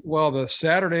Bowden? Well, the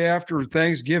Saturday after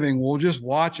Thanksgiving, we'll just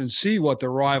watch and see what the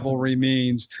rivalry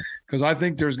means, because I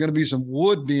think there's going to be some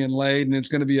wood being laid, and it's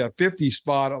going to be a 50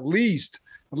 spot, at least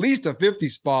a 50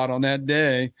 spot on that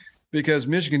day, because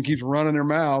Michigan keeps running their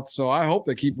mouth. So I hope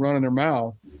they keep running their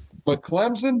mouth. But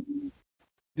Clemson,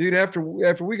 dude, after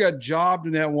we got jobbed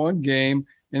in that one game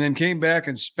and then came back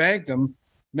and spanked them,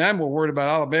 man, I'm more worried about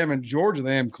Alabama and Georgia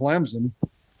than I am Clemson.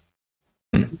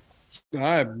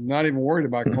 I'm not even worried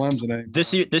about Clemson anymore.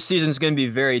 This season is going to be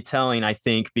very telling, I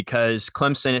think, because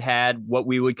Clemson had what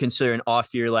we would consider an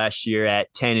off year last year at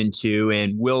 10-2,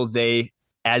 and will they,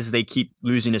 as they keep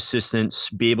losing assistants,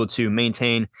 be able to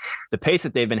maintain the pace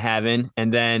that they've been having?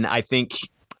 And then I think,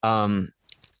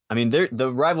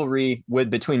 the rivalry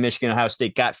between Michigan and Ohio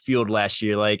State got fueled last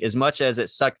year. Like, as much as it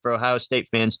sucked for Ohio State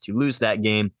fans to lose that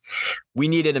game, we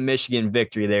needed a Michigan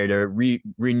victory there to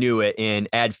renew it and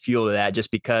add fuel to that,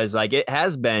 just because like it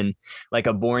has been like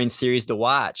a boring series to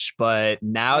watch. But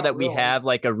now that we have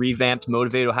like a revamped,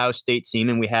 motivated Ohio State team,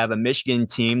 and we have a Michigan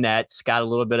team that's got a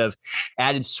little bit of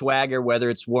added swagger, whether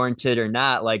it's warranted or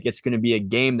not, like it's going to be a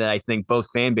game that I think both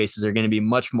fan bases are going to be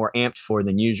much more amped for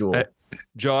than usual.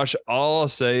 Josh, all I'll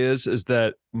say is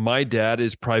that my dad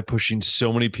is probably pushing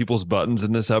so many people's buttons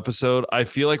in this episode. I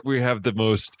feel like we have the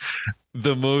most,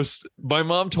 my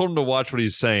mom told him to watch what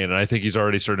he's saying, and I think he's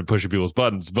already started pushing people's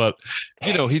buttons, but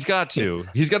he's got to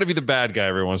be the bad guy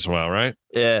every once in a while, right?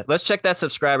 Yeah. Let's check that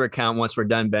subscriber count once we're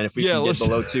done, Ben, if we can get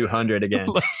below 200 again.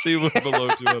 Let's see what's below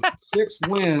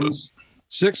 200.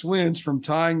 6 wins from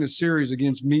tying the series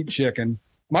against Meat Chicken.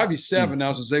 Might be 7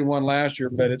 now since they won last year,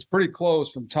 but it's pretty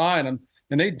close from tying them,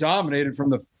 and they dominated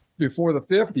from before the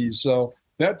 50s. So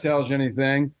that tells you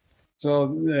anything. So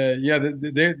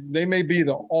they may be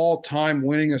the all-time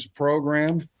winningest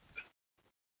program.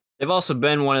 They've also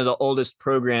been one of the oldest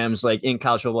programs like in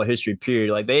college football history,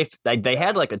 period. Like they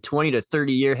had like a 20 to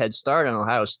 30 year head start on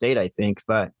Ohio State, I think,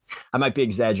 but I might be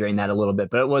exaggerating that a little bit,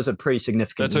 but it was a pretty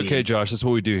significant That's okay, lead. Josh. That's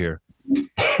what we do here.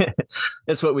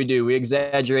 That's what we do. We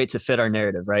exaggerate to fit our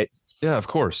narrative, right? Yeah, of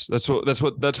course. That's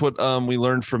what we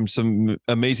learned from some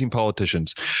amazing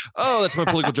politicians. Oh, that's my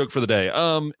political joke for the day.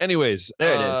 Anyways,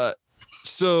 there it is.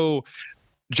 So,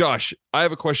 Josh, I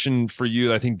have a question for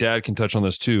you. I think Dad can touch on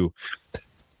this too.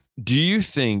 Do you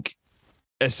think,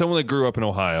 as someone that grew up in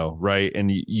Ohio, right,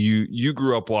 and you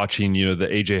grew up watching, the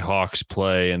AJ Hawks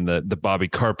play and the Bobby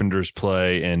Carpenters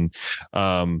play, and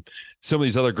some of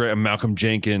these other great, Malcolm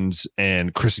Jenkins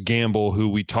and Chris Gamble, who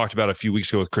we talked about a few weeks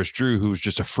ago with Chris Drew, who was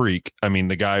just a freak. I mean,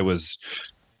 the guy was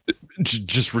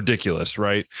just ridiculous,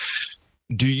 right?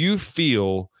 Do you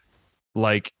feel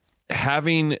like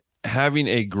having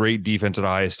a great defense at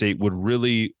Ohio State would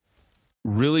really,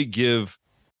 really give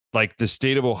like the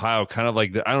state of Ohio kind of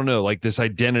like I don't know, like this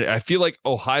identity? I feel like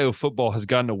Ohio football has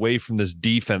gotten away from this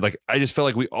defense. Like I just felt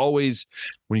like we always,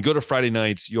 when you go to Friday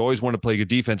nights, you always want to play good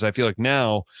defense. I feel like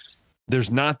now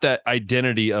there's not that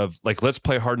identity of like, let's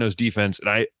play hard-nosed defense.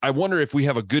 And I wonder if we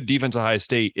have a good defense at Ohio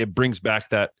State, it brings back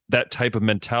that type of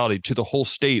mentality to the whole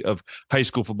state of high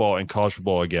school football and college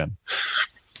football again.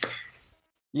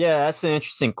 Yeah, that's an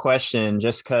interesting question,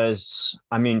 just because,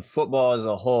 I mean, football as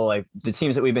a whole, like the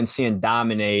teams that we've been seeing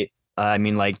dominate I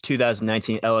mean, like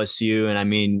 2019 LSU, and I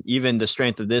mean, even the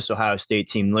strength of this Ohio State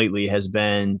team lately has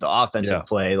been the offensive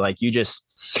play. Like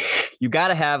you got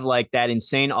to have like that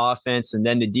insane offense, and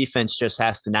then the defense just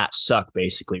has to not suck,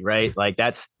 basically, right? Like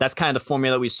that's kind of the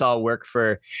formula we saw work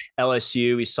for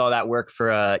LSU. We saw that work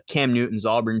for Cam Newton's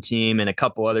Auburn team and a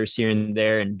couple others here and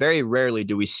there. And very rarely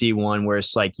do we see one where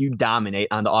it's like you dominate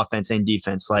on the offense and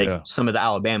defense, like some of the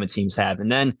Alabama teams have.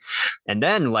 And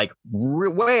then like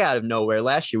way out of nowhere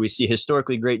last year, we see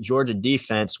historically great Georgia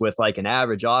defense with like an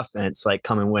average offense, like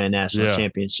come and win a national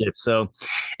championship. So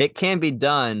it can be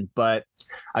done, but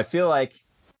I feel like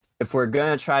if we're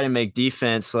going to try to make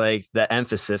defense like the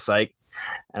emphasis, like,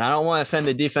 and I don't want to offend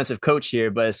the defensive coach here,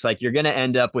 but it's like you're going to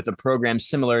end up with a program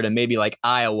similar to maybe like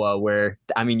Iowa, where,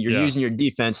 I mean, you're using your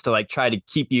defense to like try to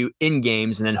keep you in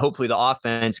games, and then hopefully the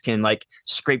offense can like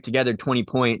scrape together 20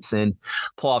 points and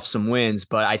pull off some wins.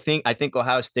 But I think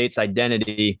Ohio State's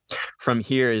identity from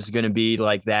here is going to be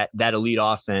like that elite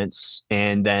offense,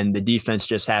 and then the defense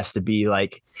just has to be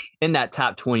like in that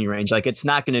top 20 range. Like it's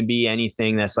not going to be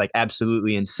anything that's like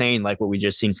absolutely insane like what we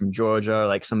just seen from Georgia or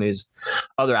like some of these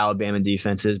other Alabama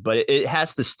defenses, but it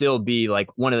has to still be like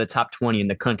one of the top 20 in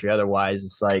the country. Otherwise,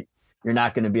 it's like you're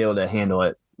not going to be able to handle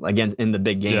it against in the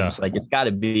big games. Like it's got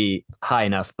to be high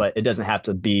enough, but it doesn't have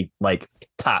to be like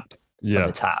top of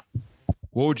the top.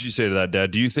 What would you say to that,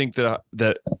 Dad? Do you think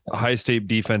that Ohio State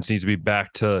defense needs to be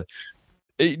back to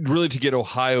really to get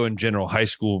Ohio in general, high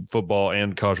school football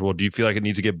and college football? Do you feel like it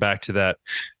needs to get back to that,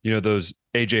 those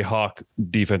AJ Hawk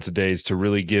defensive days to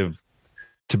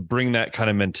bring that kind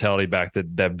of mentality back,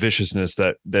 that viciousness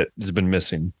that has been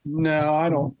missing? No, I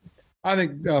don't. I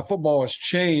think football has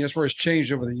changed. That's where it's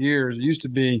changed over the years. It used to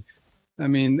be, I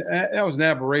mean, that was an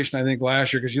aberration, I think,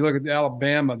 last year, because you look at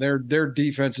Alabama, their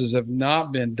defenses have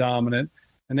not been dominant,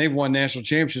 and they've won national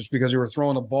championships because they were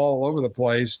throwing the ball all over the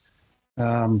place.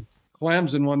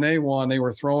 Clemson, when they won, they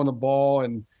were throwing the ball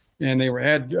and they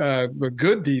had a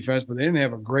good defense, but they didn't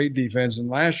have a great defense. And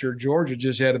last year, Georgia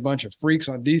just had a bunch of freaks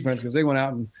on defense because they went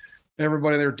out and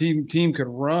everybody their team could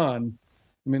run.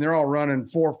 I mean, they're all running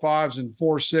 4.5s and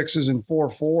 4.6s and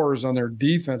 4.4s on their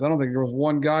defense. I don't think there was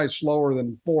one guy slower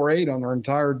than 4.8 on their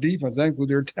entire defense. That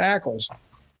includes their tackles.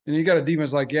 And you got a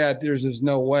defense like that, there's just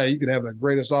no way. You could have the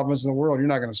greatest offense in the world. You're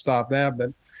not going to stop that.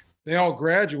 But they all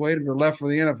graduated or left for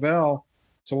the NFL.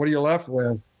 So what are you left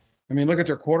with? I mean, look at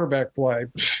their quarterback play.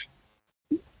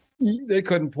 They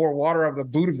couldn't pour water out of the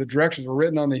boot if the directions were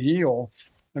written on the heel.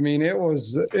 I mean, it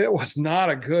was not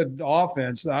a good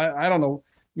offense. I don't know.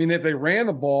 I mean, if they ran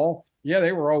the ball,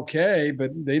 they were okay,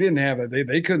 but they didn't have it.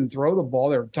 They couldn't throw the ball.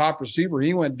 Their top receiver,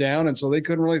 he went down, and so they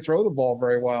couldn't really throw the ball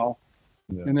very well.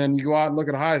 Yeah. And then you go out and look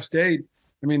at Ohio State.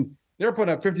 I mean, they're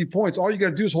putting up 50 points. All you got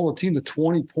to do is hold a team to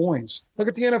 20 points. Look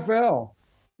at the NFL.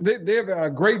 They have a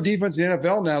great defense. The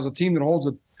NFL now is a team that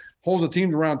holds a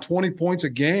team to around 20 points a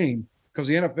game, because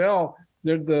the NFL,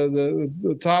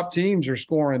 the top teams are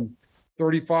scoring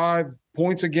 35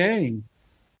 points a game.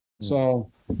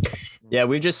 So, yeah,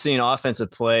 we've just seen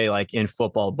offensive play like in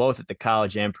football, both at the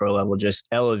college and pro level, just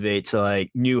elevate to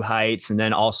like new heights. And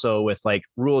then also with like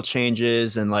rule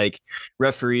changes and like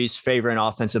referees favoring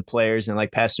offensive players and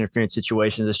like pass interference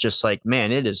situations, it's just like,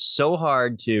 man, it is so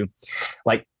hard to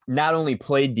like not only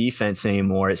play defense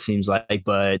anymore, it seems like,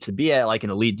 but to be at like an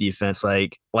elite defense,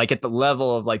 like at the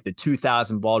level of like the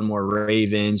 2000 Baltimore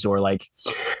Ravens or like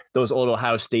those old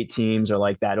Ohio State teams or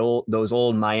like those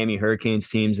old Miami Hurricanes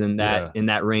teams in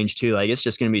that range too. Like it's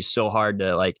just going to be so hard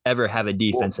to like ever have a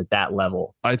defense at that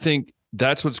level. I think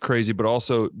that's what's crazy, but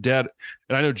also, Dad,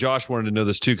 and I know Josh wanted to know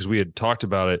this too because we had talked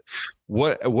about it.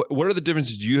 What are the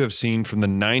differences you have seen from the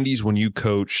 90s when you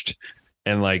coached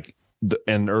and like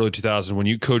and early 2000s when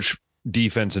you coach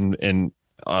defense and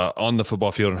on the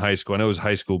football field in high school? I know it was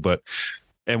high school,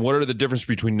 and what are the differences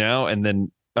between now and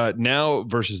then now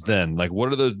versus then? Like,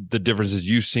 what are the differences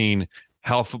you've seen,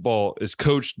 how football is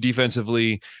coached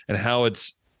defensively and how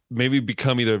it's maybe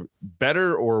become either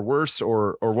better or worse,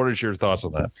 or what is your thoughts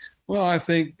on that? Well, I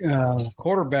think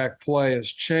quarterback play has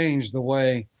changed the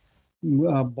way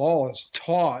ball is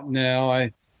taught now.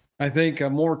 I think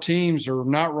more teams are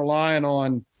not relying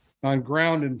on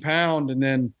ground and pound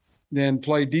and then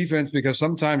play defense, because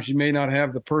sometimes you may not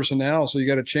have the personnel. So you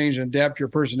got to change and adapt your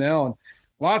personnel. And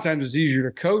a lot of times it's easier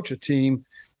to coach a team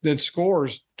that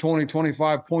scores 20,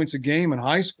 25 points a game in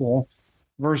high school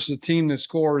versus a team that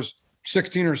scores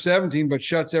 16 or 17, but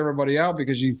shuts everybody out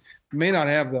because you may not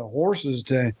have the horses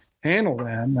to handle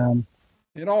that.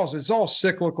 It's all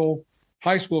cyclical.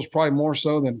 High school is probably more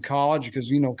so than college,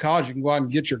 because, college, you can go out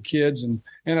and get your kids, and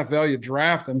NFL, you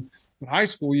draft them. In high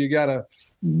school, you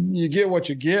get what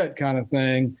you get kind of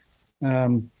thing.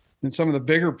 and some of the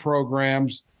bigger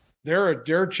programs,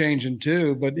 they're changing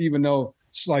too. But even though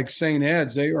it's like St.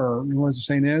 Ed's, was it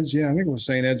St. Ed's? Yeah, I think it was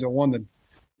St. Ed's that won the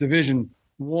Division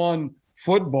I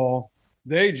football.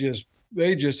 They just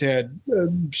had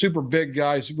super big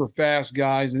guys, super fast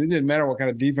guys, and it didn't matter what kind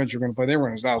of defense you're going to play. They were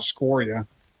going to outscore you.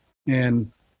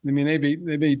 And I mean,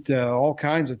 they beat all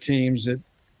kinds of teams that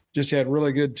just had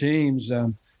really good teams. I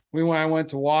went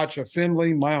to watch a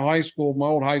Findlay, my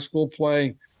old high school,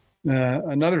 play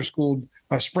another school,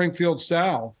 Springfield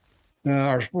South.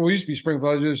 We used to be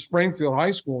Springfield. It was Springfield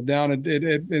High School down and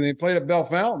they played at Bell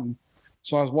Fountain.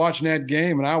 So I was watching that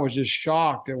game and I was just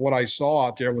shocked at what I saw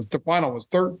out there. The final was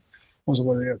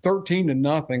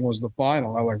 13-0 was the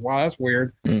final. I was like, wow, that's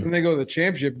weird. Then they go to the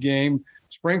championship game,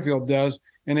 Springfield does,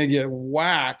 and they get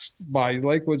waxed by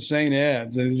Lakewood St.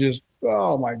 Ed's. And it just,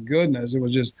 oh my goodness, it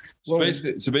was just. So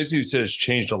basically, you said it's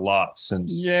changed a lot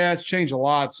since. Yeah, it's changed a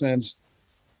lot since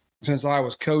I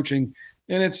was coaching,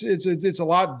 and it's a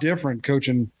lot different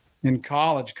coaching in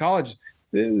college. College,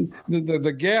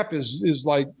 the gap is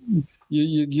like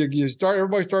you start.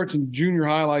 Everybody starts in junior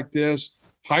high like this,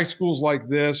 high school's like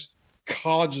this,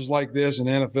 college is like this, and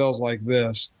NFL's like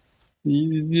this.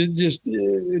 Just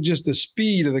the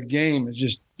speed of the game is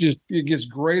just it gets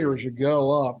greater as you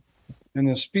go up, and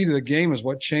the speed of the game is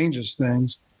what changes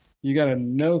things. You got to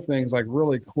know things like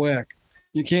really quick.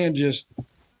 You can't just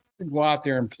go out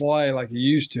there and play like you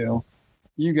used to.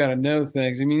 You got to know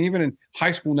things. I mean, even in high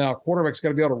school now, quarterbacks got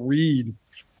to be able to read.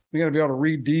 You got to be able to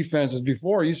read defenses.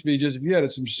 Before, it used to be just if you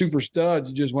had some super studs,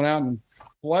 you just went out and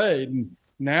played. And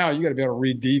now you got to be able to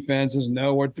read defenses,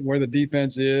 know where the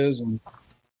defense is, and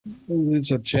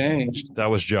it's a change. That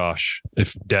was Josh.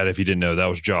 If you didn't know, that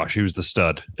was Josh. He was the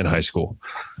stud in high school.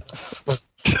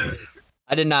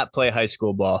 I did not play high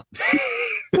school ball,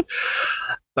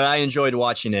 but I enjoyed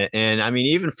watching it. And I mean,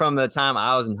 even from the time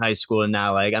I was in high school and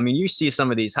now, like, I mean, you see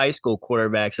some of these high school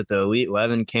quarterbacks at the Elite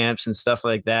 11 camps and stuff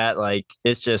like that. Like,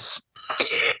 they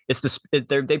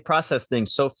process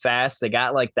things so fast. They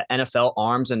got like the NFL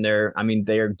arms, and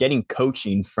they're getting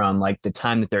coaching from like the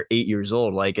time that they're 8 years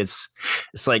old. Like it's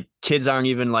like kids aren't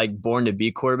even like born to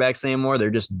be quarterbacks anymore. They're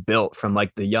just built from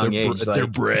like the young age. They're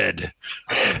bred.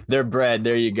 They're bred.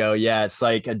 There you go. Yeah, it's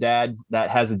like a dad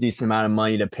that has a decent amount of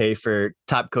money to pay for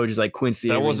top coaches like Quincy.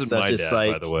 That wasn't my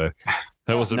dad, by the way.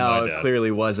 That wasn't my dad. No, it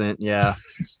clearly wasn't. Yeah.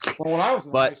 Well, when I was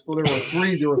in high school,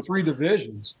 there were three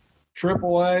divisions.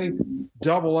 AAA,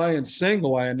 AA, and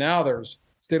Single A, and now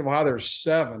State of Ohio, there's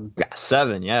 7. Yeah,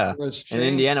 7, yeah. In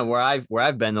Indiana, where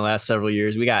I've been the last several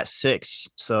years, we got 6.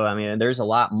 So I mean, there's a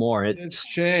lot more. It's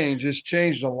changed. It's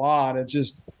changed a lot. It's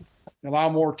just a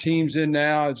lot more teams in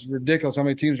now. It's ridiculous how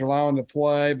many teams are allowing to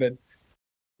play, but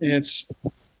it's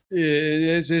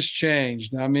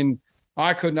changed. I mean,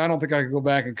 I don't think I could go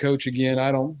back and coach again.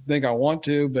 I don't think I want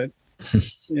to, but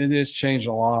it has changed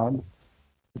a lot.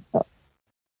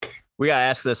 We got to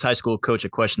ask this high school coach a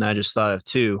question I just thought of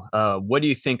too. What do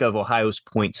you think of Ohio's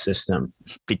point system?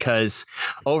 Because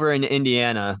over in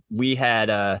Indiana, we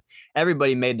had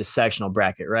everybody made the sectional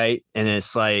bracket, right? And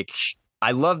it's like,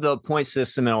 I love the point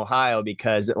system in Ohio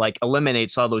because it like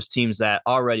eliminates all those teams that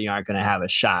already aren't going to have a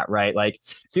shot, right? Like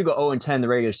if you go 0-10 in the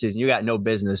regular season, you got no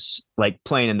business like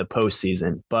playing in the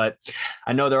postseason. But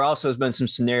I know there also has been some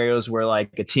scenarios where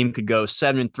like a team could go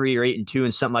 7-3 or 8-2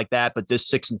 and something like that. But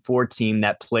this 6-4 team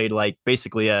that played like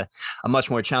basically a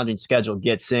much more challenging schedule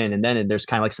gets in. And then there's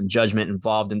kind of like some judgment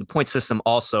involved. And the point system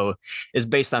also is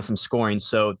based on some scoring.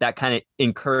 So that kind of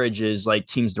encourages like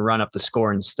teams to run up the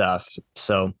score and stuff.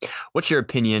 So what's your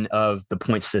opinion of the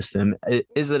point system?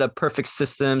 Is it a perfect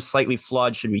system, slightly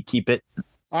flawed? Should we keep it?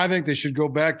 I think they should go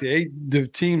back to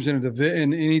 8 teams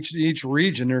in each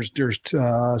region. There's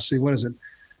what is it?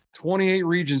 28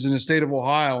 regions in the state of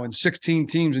Ohio, and 16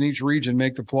 teams in each region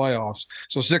make the playoffs.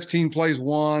 So 16 plays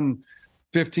 1,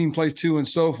 15 plays 2, and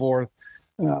so forth.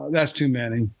 That's too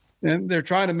many. And they're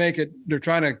trying to make it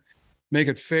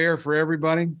fair for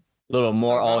everybody. A little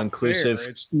more all-inclusive.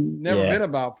 It's never been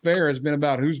about fair. It's been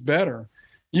about who's better.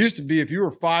 It used to be if you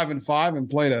were 5-5 and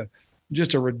played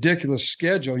just a ridiculous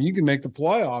schedule, you can make the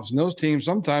playoffs. And those teams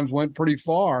sometimes went pretty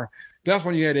far. That's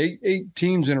when you had eight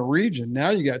teams in a region. Now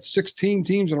you got 16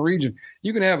 teams in a region.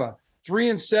 You can have a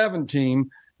 3-7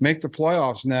 team make the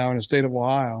playoffs now in the state of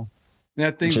Ohio. And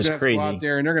that thing's going to go out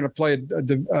there, and they're going to play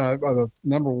a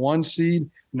number 1 seed,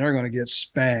 and they're going to get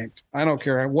spanked. I don't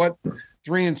care what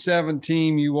 3-7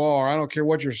 team you are. I don't care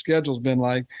what your schedule's been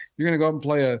like. You're going to go up and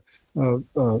play a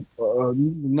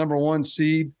number 1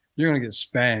 seed. You're going to get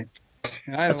spanked.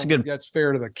 And I don't think that's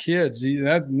fair to the kids.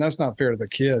 That's not fair to the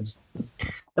kids.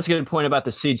 That's a good point about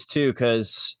the seeds too,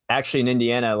 because actually in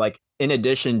Indiana, like in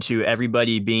addition to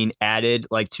everybody being added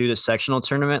like to the sectional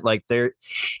tournament, like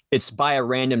it's by a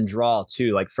random draw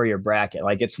too, like for your bracket.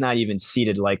 Like it's not even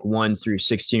seeded like 1 through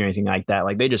 16 or anything like that.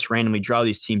 Like they just randomly draw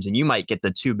these teams and you might get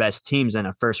the 2 best teams in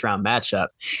a first round matchup.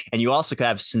 And you also could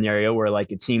have a scenario where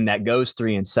like a team that goes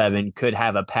 3-7 could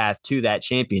have a path to that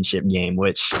championship game,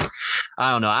 which I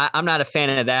don't know. I'm not a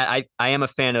fan of that. I am a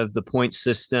fan of the point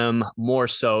system more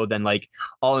so than like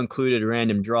all included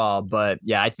random draw. But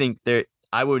yeah, I think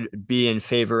I would be in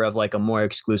favor of like a more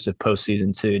exclusive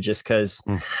postseason too, just because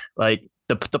like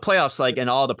the playoffs, like in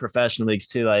all the professional leagues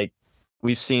too, like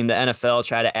we've seen the NFL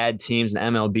try to add teams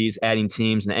and MLB's adding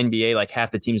teams and the NBA, like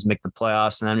half the teams make the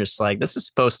playoffs. And I'm just like, this is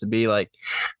supposed to be like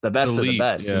the best of the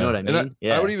best. Yeah. You know what I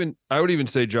mean? I would even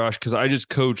say, Josh, because I just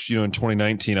coached, in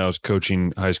 2019, I was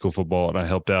coaching high school football and I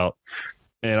helped out.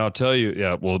 And I'll tell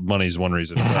you, money is one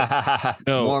reason.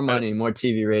 No, more money, more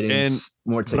TV ratings,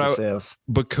 more ticket sales.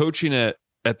 But coaching at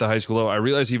the high school level, I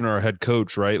realized even our head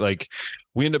coach, right? Like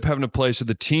we end up having to play. So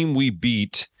the team we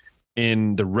beat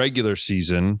in the regular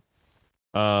season,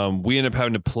 we end up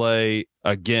having to play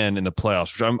again in the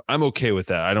playoffs, which I'm okay with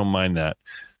that. I don't mind that.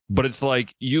 But it's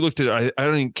like you looked at I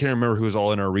don't even can't remember who was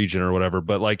all in our region or whatever,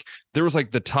 but like there was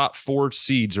like the top 4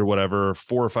 seeds or whatever,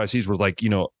 4 or 5 seeds were like,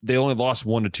 they only lost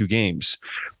 1 to 2 games.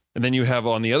 And then you have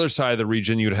on the other side of the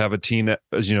region, you'd have a team that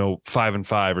is,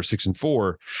 5-5 or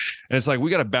 6-4. And it's like,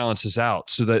 we got to balance this out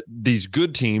so that these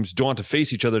good teams don't have to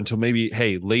face each other until maybe,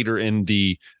 later in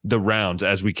the rounds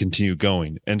as we continue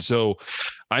going. And so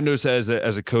I noticed as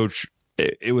a coach,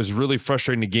 it was really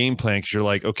frustrating to game plan because you're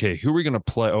like, okay, who are we going to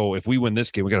play? Oh, if we win this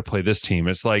game, we got to play this team.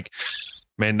 It's like,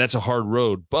 man, that's a hard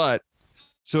road. But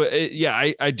so,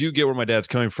 I do get where my dad's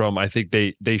coming from. I think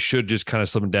they should just kind of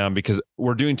slim it down because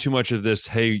we're doing too much of this.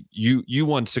 Hey, you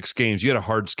won 6 games. You had a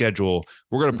hard schedule.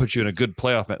 We're going to put you in a good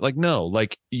playoff match. Like, no,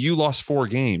 like you lost 4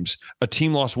 games. A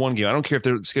team lost 1 game. I don't care if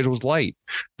their schedule was light.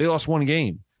 They lost 1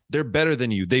 game. They're better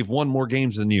than you. They've won more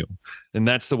games than you. And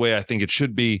that's the way I think it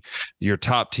should be. Your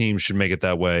top team should make it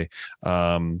that way.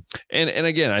 And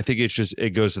again, I think it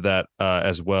goes to that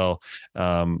as well.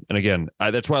 And again,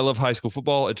 that's why I love high school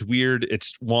football. It's weird.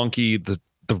 It's wonky.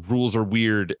 The rules are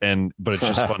weird but it's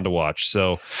just fun to watch.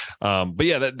 So, but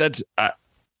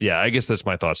yeah, I guess that's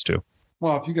my thoughts too.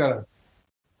 Well, if you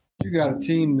got a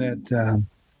team that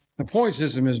the point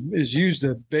system is used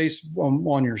to base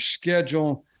on your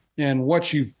schedule and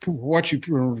what you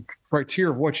criteria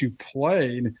of what you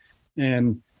played,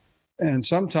 and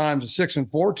sometimes the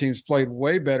 6-4 teams played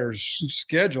way better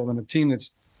schedule than a team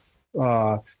that's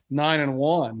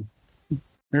 9-1.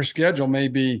 Their schedule may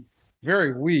be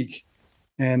very weak,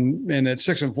 and that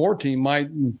 6-4 team might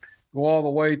go all the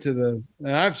way to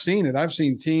and I've seen it. I've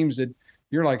seen teams that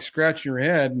you're like scratching your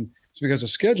head, and it's because of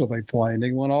schedule they play, and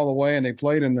they went all the way and they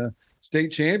played in the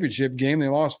state championship game. They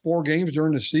lost 4 games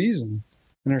during the season.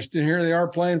 And here they are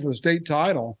playing for the state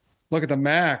title. Look at the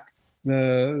MAC,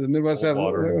 the Midwest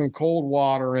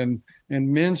Coldwater and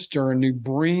Minster and New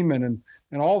Bremen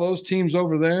and all those teams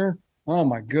over there. Oh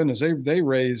my goodness, they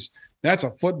raise. That's a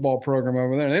football program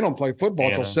over there. They don't play football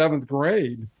until 7th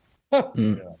grade.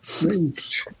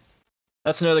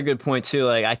 That's another good point too.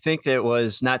 Like I think that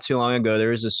was not too long ago,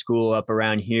 there was a school up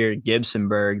around here,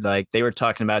 Gibsonburg, like they were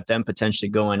talking about them potentially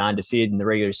going undefeated in the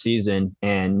regular season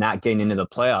and not getting into the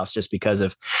playoffs just because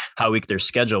of how weak their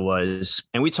schedule was.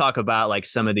 And we talk about like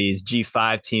some of these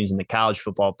G5 teams in the college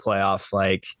football playoff,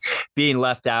 like being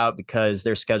left out because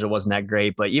their schedule wasn't that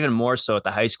great. But even more so at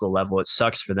the high school level, it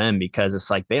sucks for them because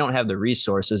it's like they don't have the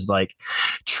resources like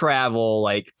travel,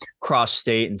 like cross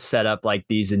state and set up like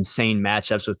these insane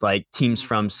matchups with like teams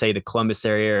from say the Columbus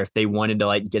area, or if they wanted to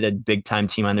like get a big time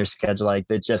team on their schedule, like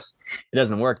it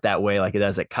doesn't work that way like it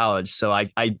does at college. So I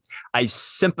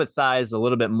sympathize a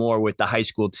little bit more with the high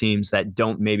school teams that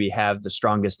don't maybe have the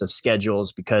strongest of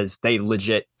schedules because they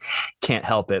legit can't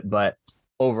help it. But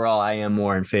overall, I am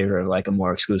more in favor of like a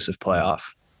more exclusive playoff.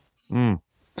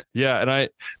 Yeah, and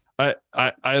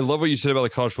I love what you said about the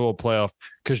college football playoff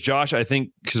because Josh, I think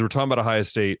because we're talking about Ohio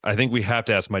State, I think we have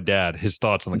to ask my dad his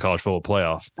thoughts on the college football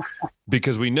playoff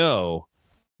because we know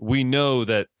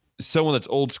that someone that's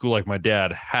old school like my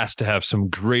dad has to have some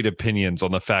great opinions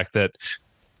on the fact that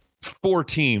 4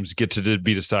 teams get to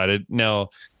be decided. Now,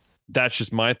 that's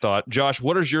just my thought. Josh,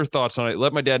 what are your thoughts on it?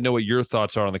 Let my dad know what your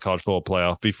thoughts are on the college football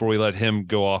playoff before we let him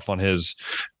go off on his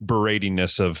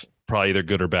beratingness of probably either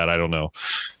good or bad. I don't know.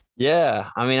 Yeah,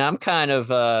 I mean, I'm kind of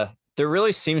there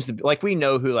really seems to be like we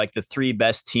know who like the 3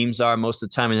 best teams are most of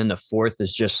the time, and then the 4th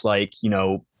is just like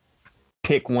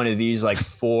pick one of these like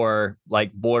 4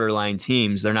 like borderline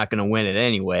teams. They're not going to win it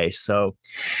anyway. So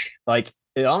like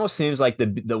it almost seems like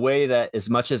the way that, as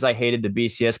much as I hated the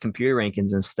BCS computer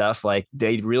rankings and stuff, like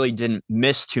they really didn't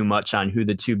miss too much on who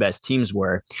the two best teams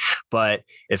were. But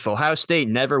if Ohio State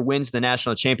never wins the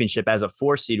national championship as a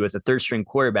 4 seed with a third string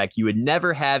quarterback, you would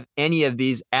never have any of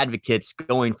these advocates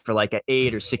going for like an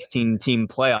 8 or 16 team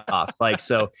playoff. Like,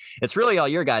 so it's really all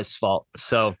your guys' fault.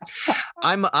 So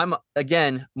I'm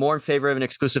again more in favor of an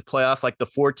exclusive playoff, like the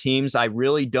 4 teams. I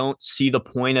really don't see the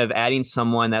point of adding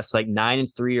someone that's like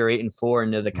 9-3 or 8-4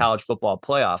 into the college football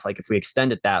playoff. Like if we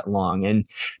extend it that long, and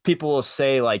people will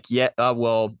say like, yeah,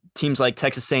 well, teams like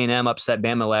Texas A&M upset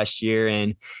Bama last year,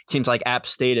 and teams like App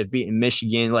State have beaten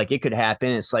Michigan. Like it could happen.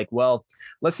 It's like, well,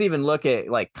 let's even look at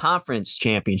like conference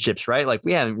championships, right? Like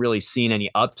we haven't really seen any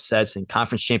upsets in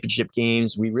conference championship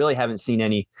games. We really haven't seen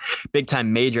any big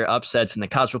time major upsets in the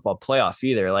college football playoff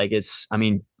either. Like it's, I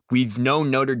mean, we've known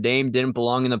Notre Dame didn't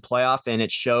belong in the playoff, and it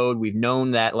showed. We've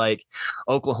known that like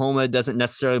Oklahoma doesn't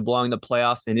necessarily belong in the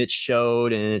playoff, and it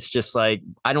showed. And it's just like,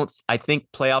 I think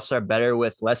playoffs are better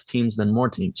with less teams than more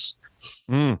teams.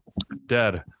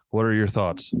 Dad, what are your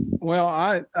thoughts? Well,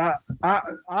 I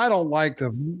don't like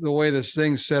the way this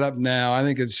thing's set up now. I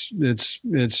think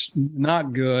it's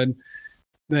not good.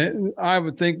 I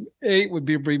would think 8 would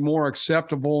be more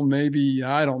acceptable. Maybe,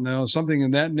 I don't know, something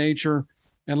in that nature.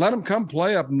 And let them come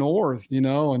play up north,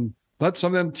 and let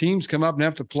some of them teams come up and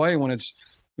have to play when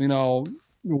it's,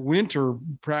 winter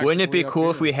practice. Wouldn't it be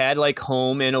cool if we had like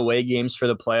home and away games for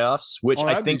the playoffs, which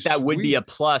I think that would be a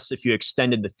plus if you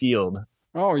extended the field.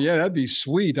 Oh yeah, that'd be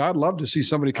sweet. I'd love to see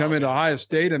somebody come into Ohio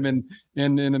Stadium in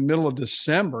the middle of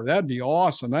December. That'd be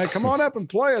awesome. Hey, come on up and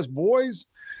play us, boys.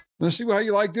 Let's see how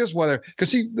you like this weather.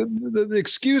 Because see, the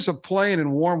excuse of playing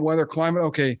in warm weather climate.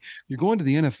 Okay, you're going to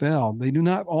the NFL. They do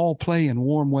not all play in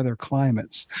warm weather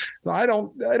climates. So I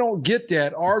don't get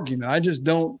that argument. I just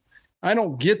don't. I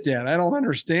don't get that. I don't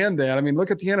understand that. I mean, look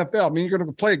at the NFL. I mean, you're going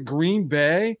to play at Green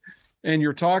Bay, and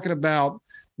you're talking about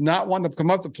not wanting to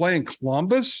come up to play in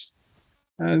Columbus.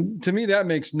 To me, that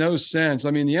makes no sense.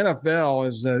 I mean, the NFL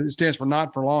it stands for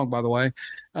not for long, by the way.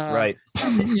 Right.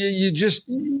 You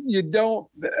don't,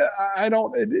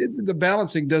 the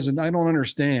balancing doesn't, I don't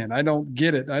understand. I don't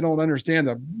get it. I don't understand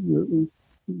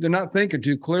they're not thinking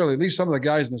too clearly. At least some of the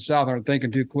guys in the South aren't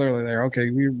thinking too clearly there.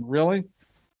 Okay. We really?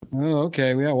 Oh, okay.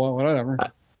 Yeah. Well, whatever.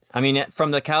 I mean,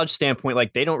 from the college standpoint,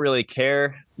 like they don't really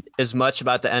care as much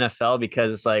about the NFL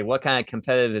because it's like, what kind of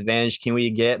competitive advantage can we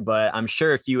get? But I'm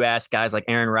sure if you ask guys like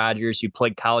Aaron Rodgers, who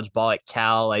played college ball at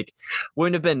Cal, like,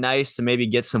 wouldn't it have been nice to maybe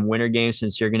get some winter games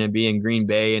since you're going to be in Green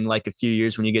Bay in like a few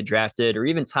years when you get drafted, or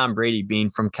even Tom Brady being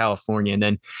from California and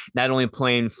then not only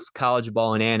playing college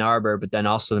ball in Ann Arbor, but then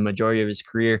also the majority of his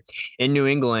career in New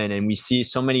England. And we see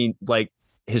so many like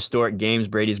historic games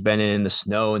Brady's been in the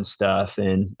snow and stuff.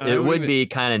 And it would be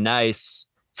kind of nice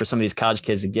for some of these college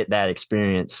kids to get that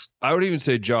experience. I would even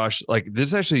say, Josh, like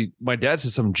this actually, my dad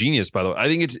said some genius, by the way. I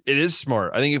think it is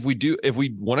smart. I think if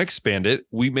we want to expand it,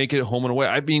 we make it home and away.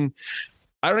 I mean,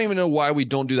 I don't even know why we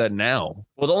don't do that now.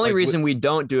 Well, the only reason we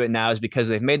don't do it now is because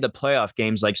they've made the playoff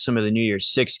games like some of the New Year's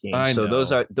Six games.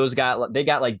 So they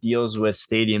got like deals with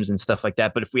stadiums and stuff like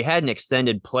that. But if we had an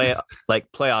extended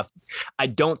playoff, I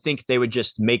don't think they would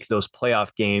just make those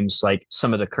playoff games like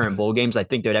some of the current bowl games. I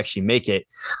think they'd actually make it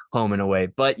home and away.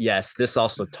 But yes, this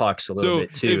also talks a little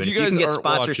bit too. And if you can get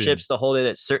sponsorships to hold it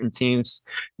at certain teams,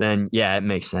 then yeah, it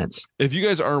makes sense. If you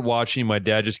guys aren't watching, my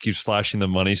dad just keeps flashing the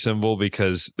money symbol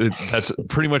because that's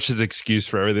pretty much his excuse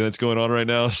for everything that's going on right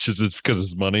now. It's because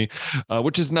it's money,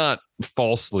 which is not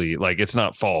falsely, like it's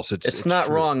not false. It's not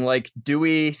true. Wrong. Like, do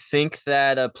we think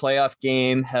that a playoff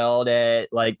game held at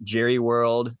like Jerry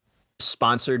World,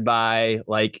 sponsored by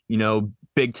like,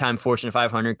 big time Fortune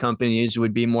 500 companies,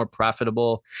 would be more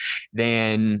profitable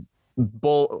than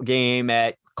bowl game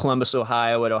at Columbus,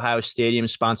 Ohio at Ohio Stadium,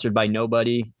 sponsored by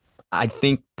nobody? I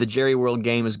think the Jerry World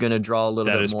game is going to draw a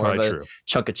little bit more of a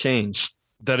chunk of change.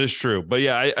 That is true. But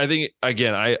yeah, I think,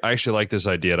 again, I actually like this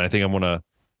idea, and I think I'm going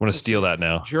to steal that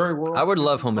now. Jerry World, I would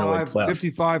love home and away playoff.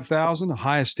 55,000,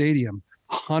 Ohio Stadium,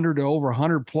 100 to over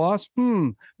 100 plus. Be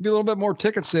a little bit more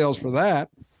ticket sales for that.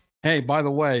 Hey, by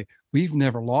the way, we've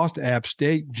never lost to App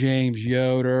State, James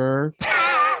Yoder.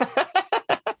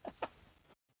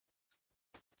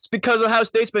 It's because Ohio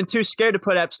State's been too scared to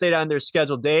put App State on their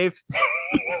schedule, Dave.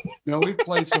 We've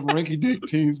played some rinky-dink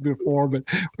teams before, but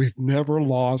we've never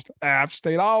lost App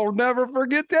State. I'll never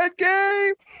forget that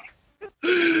game.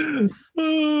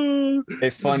 A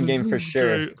fun game for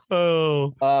sure. Great.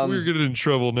 Oh, we're getting in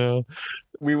trouble now.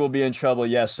 We will be in trouble,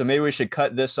 yes. So maybe we should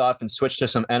cut this off and switch to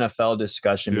some NFL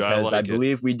discussion, because I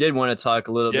believe we did want to talk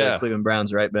a little bit of Cleveland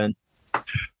Browns, right, Ben?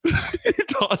 You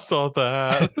tossed off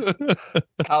the hat.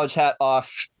 College hat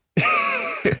off.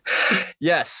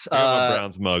 Yes. I got my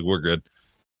Browns mug. We're good.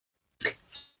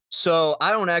 So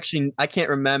I can't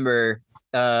remember.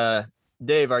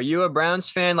 Dave, are you a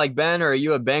Browns fan like Ben, or are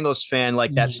you a Bengals fan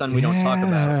like that son we don't talk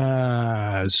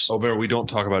about? Yes. Oh, Bear, we don't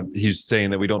talk about. He's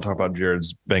saying that we don't talk about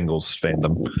Jared's Bengals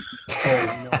fandom.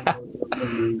 Oh,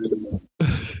 no.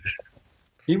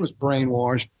 He was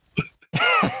brainwashed.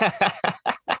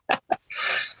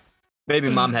 Maybe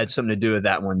mom had something to do with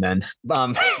that one then.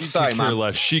 Sorry,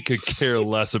 mom. She could care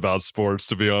less about sports,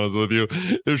 to be honest with you,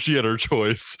 if she had her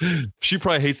choice. She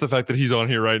probably hates the fact that he's on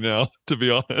here right now, to be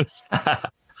honest.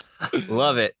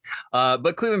 Love it.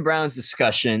 But Cleveland Browns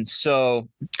discussion. So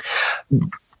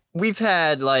we've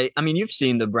had you've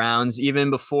seen the Browns even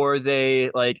before they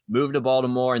moved to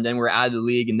Baltimore and then were out of the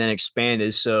league and then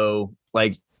expanded. So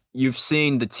you've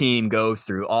seen the team go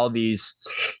through all these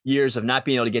years of not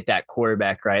being able to get that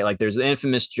quarterback right. Like there's the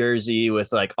infamous jersey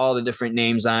with all the different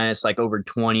names on it. It's over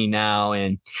 20 now.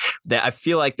 And that I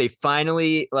feel like they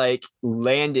finally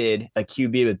landed a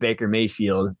QB with Baker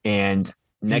Mayfield. And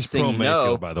next thing you know,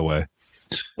 Mayfield, by the way,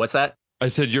 what's that? I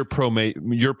said you're pro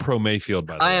Mayfield,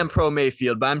 by the way. I am pro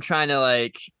Mayfield, but I'm trying to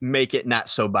make it not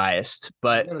so biased.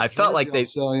 But I felt like they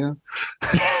sell you.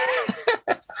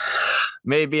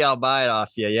 Maybe I'll buy it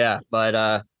off you. Yeah. But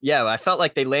I felt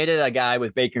like they landed a guy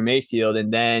with Baker Mayfield,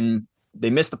 and then they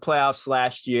missed the playoffs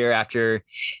last year after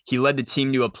he led the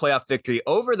team to a playoff victory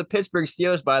over the Pittsburgh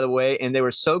Steelers, by the way. And they were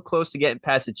so close to getting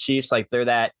past the Chiefs. They're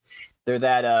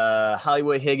that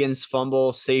Hollywood Higgins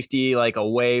fumble safety,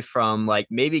 away from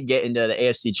maybe getting to the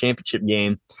AFC Championship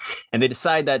game. And they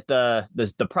decide that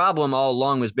the problem all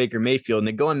along was Baker Mayfield, and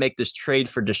they go and make this trade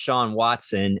for Deshaun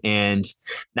Watson. And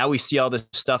now we see all this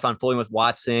stuff unfolding with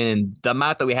Watson, and the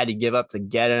amount that we had to give up to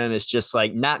get him is just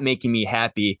not making me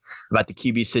happy about the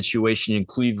QB situation in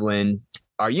Cleveland.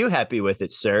 Are you happy with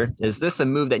it, sir? Is this a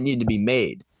move that needed to be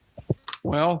made?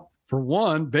 Well, for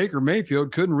one, Baker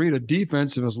Mayfield couldn't read a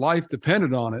defense if his life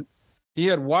depended on it. He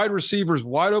had wide receivers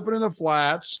wide open in the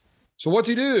flats. So what's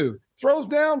he do? Throws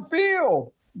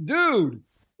downfield. Dude,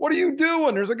 what are you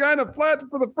doing? There's a guy in the flat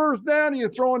for the first down, and you're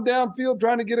throwing downfield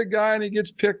trying to get a guy, and he gets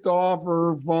picked off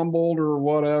or fumbled or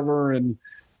whatever. And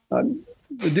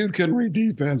the dude couldn't read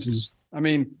defenses. I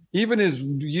mean, even his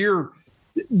year,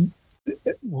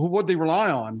 what they rely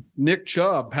on, Nick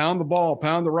Chubb, pound the ball,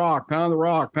 pound the rock, pound the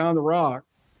rock, pound the rock.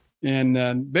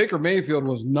 And Baker Mayfield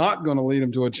was not going to lead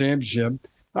him to a championship.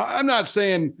 I'm not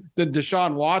saying that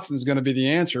Deshaun Watson is going to be the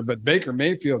answer, but Baker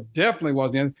Mayfield definitely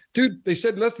wasn't the answer. Dude, they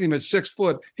said listing him at 6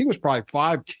 foot. He was probably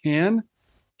 5'10".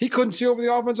 He couldn't see over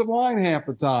the offensive line half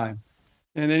the time.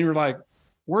 And then you're like,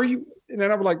 where are you? And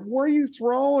then I'm like, where are you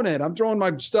throwing it? I'm throwing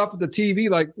my stuff at the TV.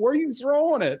 Where are you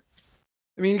throwing it?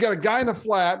 I mean, you got a guy in the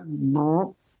flat,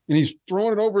 and he's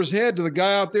throwing it over his head to the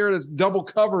guy out there that's double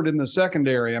covered in the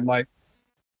secondary. I'm like,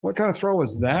 what kind of throw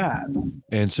is that?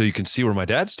 And so you can see where my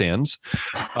dad stands.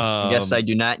 Yes, I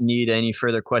do not need any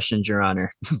further questions, Your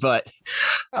Honor. But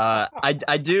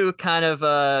I do kind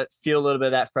of feel a little bit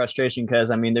of that frustration because,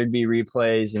 there'd be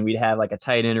replays and we'd have a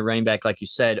tight end or running back, like you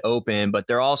said, open. But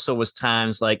there also was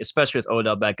times, especially with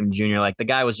Odell Beckham Jr., the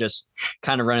guy was just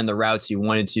kind of running the routes he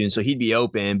wanted to. And so he'd be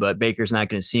open, but Baker's not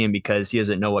going to see him because he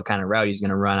doesn't know what kind of route he's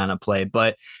going to run on a play.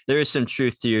 But there is some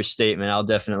truth to your statement. I'll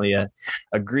definitely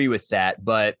agree with that.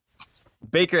 But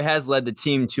Baker has led the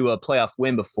team to a playoff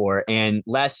win before. And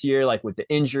last year, with the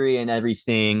injury and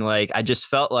everything, I just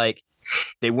felt like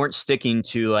they weren't sticking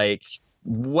to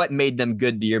what made them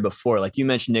good the year before. Like you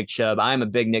mentioned Nick Chubb. I'm a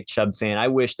big Nick Chubb fan. I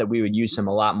wish that we would use him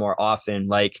a lot more often.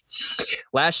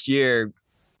 Last year,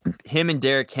 him and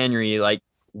Derrick Henry,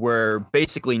 were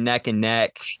basically neck and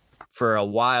neck for a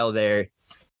while there.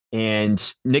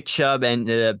 And Nick Chubb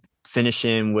ended up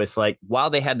finishing with while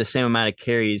they had the same amount of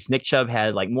carries, Nick Chubb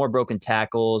had more broken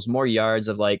tackles, more yards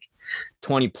of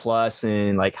 20 plus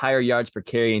and higher yards per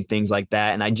carry and things like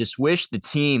that. And I just wish the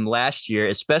team last year,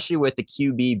 especially with the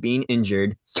QB being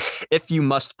injured, if you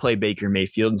must play Baker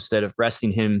Mayfield instead of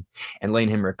resting him and letting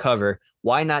him recover,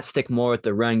 why not stick more with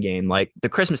the run game? The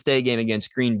Christmas Day game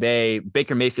against Green Bay,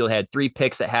 Baker Mayfield had 3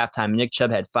 picks at halftime. Nick Chubb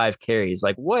had 5 carries.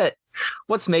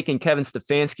 What's making Kevin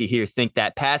Stefanski here think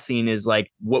that passing is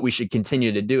what we should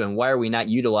continue to do? And why are we not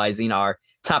utilizing our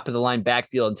top of the line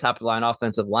backfield and top of the line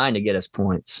offensive line to get us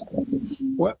points?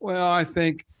 Well, I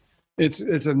think it's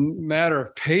a matter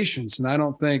of patience. And I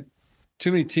don't think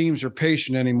too many teams are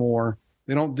patient anymore.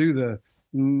 They don't do the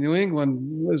New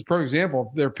England is a perfect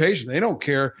example. They're patient. They don't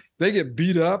care. They get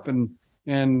beat up and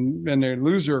they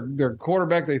lose their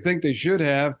quarterback they think they should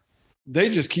have. They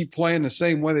just keep playing the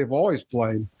same way they've always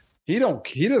played. He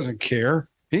doesn't care.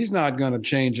 He's not going to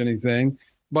change anything.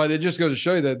 But it just goes to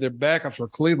show you that their backups for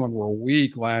Cleveland were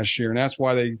weak last year, and that's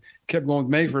why they kept going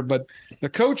with Mayfield. But the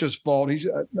coach's fault. He's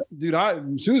dude.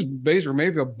 As soon as Baker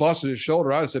Mayfield busted his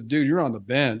shoulder, I said, "Dude, you're on the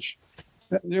bench."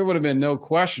 There would have been no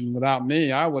question without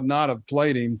me. I would not have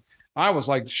played him. I was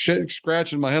like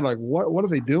scratching my head, like, what are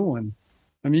they doing?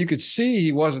 I mean, you could see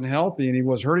he wasn't healthy and he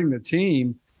was hurting the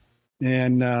team.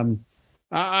 And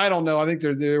I don't know. I think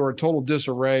they were a total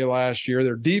disarray last year.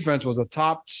 Their defense was a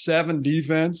top 7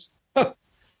 defense.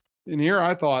 And here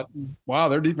I thought, wow,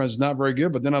 their defense is not very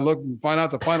good. But then I look and find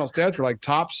out the final stats are like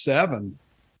top 7.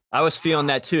 I was feeling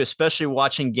that too, especially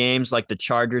watching games like the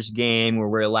Chargers game where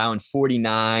we're allowing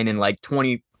 49 and like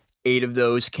 28 of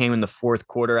those came in the fourth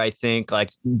quarter, I think. Like,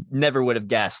 never would have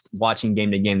guessed watching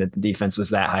game to game that the defense was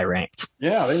that high ranked.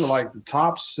 Yeah, they were like the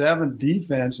top 7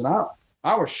 defense. And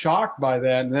I was shocked by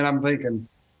that. And then I'm thinking,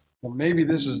 well, maybe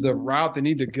this is the route they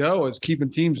need to go, is keeping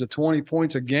teams to 20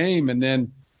 points a game. And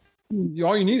then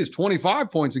all you need is 25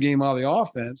 points a game out of the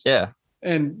offense. Yeah.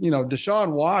 And,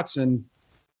 Deshaun Watson,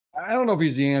 I don't know if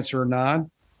he's the answer or not,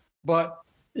 but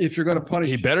if you're going to punish,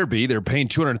 he better be. They're paying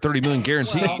 $230 million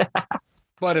guaranteed.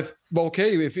 But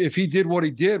if he did what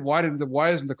he did, why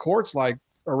isn't the courts like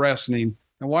arresting him?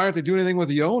 And why aren't they doing anything with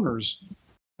the owners?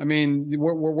 I mean,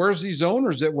 where's these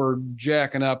owners that were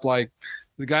jacking up, like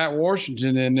the guy at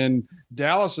Washington, and then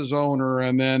Dallas's owner,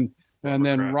 and then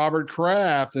Robert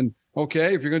Kraft? And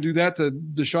okay, if you're going to do that to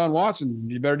Deshaun Watson,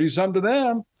 you better do something to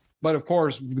them. But of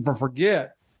course, don't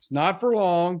forget, it's not for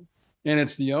long, and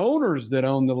it's the owners that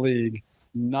own the league,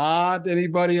 not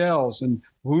anybody else. And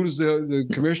who does the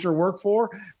commissioner work for?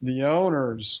 The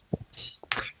owners.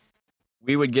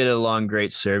 We would get along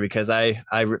great, sir, because I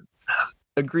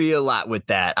agree a lot with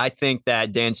that. I think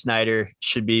that Dan Snyder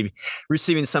should be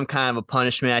receiving some kind of a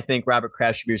punishment. I think Robert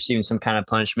Kraft should be receiving some kind of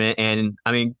punishment. And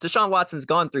I mean, Deshaun Watson's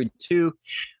gone through 2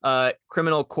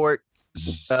 criminal court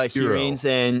hearings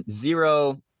and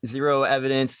zero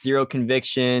evidence, 0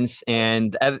 convictions,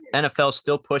 and NFL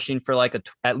still pushing for like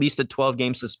at least a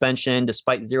 12-game suspension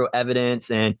despite 0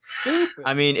 evidence. And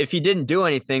I mean, if he didn't do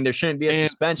anything, there shouldn't be a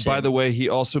suspension. By the way, he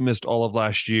also missed all of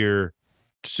last year.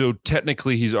 So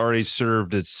technically he's already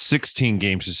served a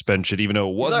 16-game suspension, even though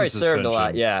it wasn't already served a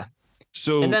lot. Yeah.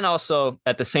 So, and then also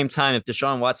at the same time, if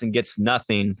Deshaun Watson gets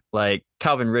nothing, like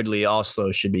Calvin Ridley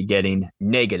also should be getting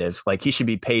negative. Like, he should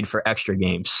be paid for extra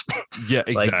games. Yeah,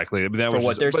 exactly. Like, I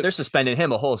mean, they're suspending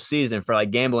him a whole season for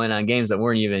like gambling on games that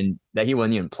he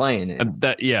wasn't even playing in.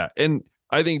 And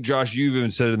I think, Josh, you've even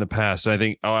said it in the past, and I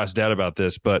think I'll ask Dad about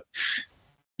this, but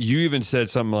you even said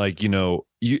something like, you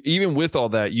even with all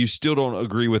that, you still don't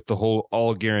agree with the whole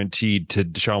all guaranteed to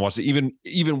Deshaun Watson,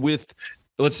 even with,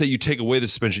 let's say you take away the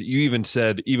suspension. You even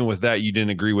said, even with that, you didn't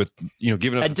agree with,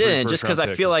 giving up. I didn't, just because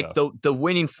I feel like the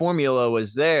winning formula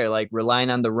was there, like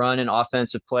relying on the run and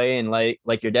offensive play. And like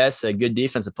your dad said, good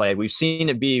defensive play. We've seen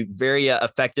it be very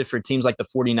effective for teams like the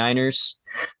 49ers.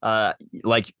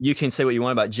 Like, you can say what you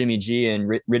want about Jimmy G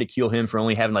and ridicule him for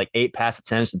only having like 8 pass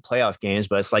attempts in playoff games.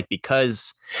 But it's like,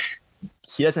 because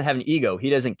he doesn't have an ego. He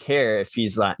doesn't care if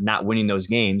he's not winning those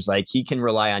games. Like, he can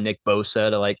rely on Nick Bosa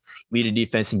to like lead a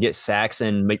defense and get sacks,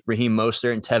 and make Raheem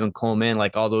Mostert and Tevin Coleman,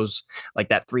 like all those, like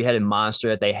that 3-headed monster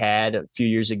that they had a few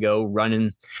years ago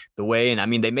running the way. And I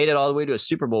mean, they made it all the way to a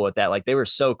Super Bowl with that. Like, they were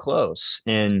so close.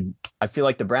 And I feel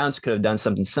like the Browns could have done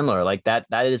something similar. Like that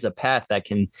is a path that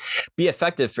can be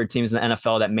effective for teams in the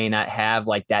NFL that may not have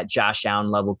like that Josh Allen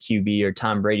level QB or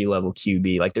Tom Brady level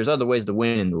QB. Like, there's other ways to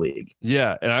win in the league.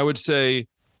 Yeah. And I would say,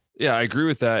 yeah, I agree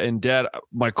with that. And Dad,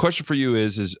 my question for you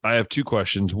is I have 2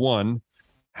 questions. 1,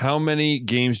 how many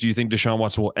games do you think Deshaun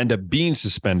Watson will end up being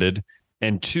suspended?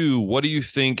 And 2, what do you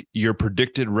think your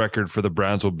predicted record for the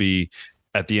Browns will be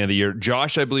at the end of the year?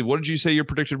 Josh, I believe, what did you say your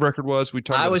predicted record was?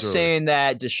 I was saying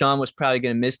that Deshaun was probably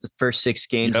going to miss the first 6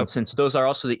 games. Yep. And since those are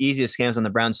also the easiest games on the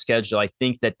Browns schedule, I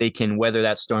think that they can weather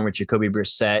that storm with Jacoby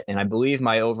Brissett. And I believe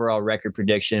my overall record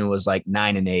prediction was like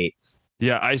 9-8.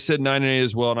 Yeah, I said 9-8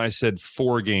 as well, and I said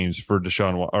 4 games for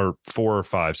Deshaun, or 4 or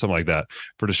 5, something like that,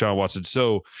 for Deshaun Watson.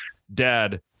 So,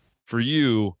 Dad, for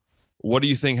you, what do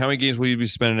you think? How many games will you be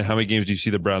spending, and how many games do you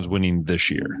see the Browns winning this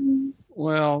year?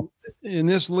 Well, in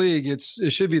this league, it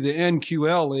should be the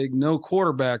NQL league, no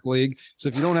quarterback league. So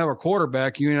if you don't have a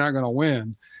quarterback, you're not going to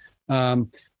win.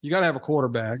 You got to have a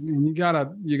quarterback, and you got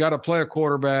to play a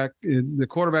quarterback. The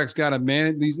quarterback's got to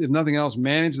manage, if nothing else,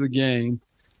 manage the game.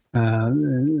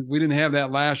 We didn't have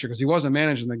that last year because he wasn't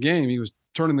managing the game. He was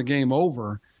turning the game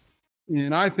over.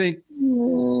 And I think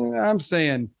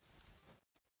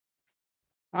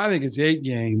it's 8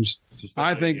 games.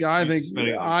 I think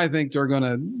they're going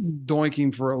to doink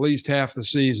him for at least half the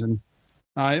season.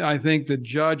 I think the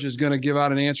judge is going to give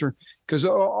out an answer because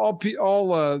not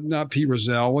Pete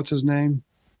Rozelle, what's his name?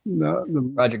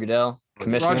 Roger Goodell,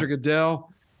 commissioner. Roger Goodell.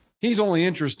 He's only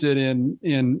interested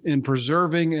in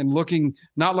preserving and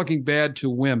not looking bad to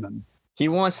women. He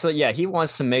wants to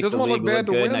make the league look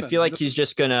good. And I feel like he's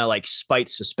just gonna like spite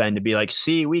suspend to be like,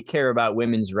 see, we care about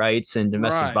women's rights and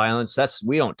domestic violence.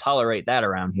 We don't tolerate that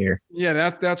around here.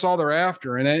 Yeah, that's all they're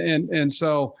after. And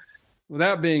so with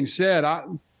that being said,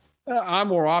 I'm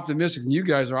more optimistic than you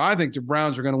guys are. I think the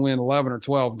Browns are going to win 11 or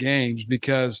 12 games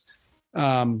because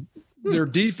their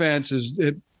defense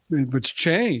it's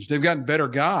changed. They've gotten better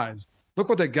guys. Look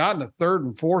what they got in the third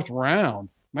and fourth round.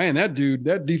 Man,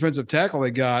 that defensive tackle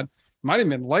they got might have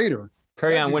been later.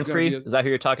 Perrion Winfrey, is that who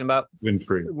you're talking about?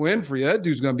 Winfrey, that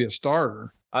dude's going to be a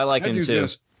starter. I like him too.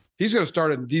 He's going to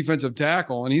start at defensive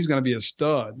tackle, and he's going to be a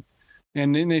stud.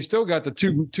 And then they still got the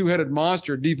two-headed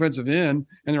monster defensive end,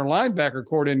 and their linebacker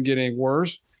core didn't get any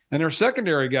worse, and their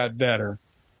secondary got better.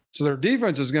 So their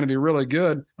defense is going to be really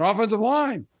good. Their offensive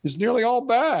line is nearly all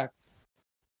back.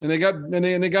 And they got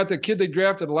the kid they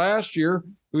drafted last year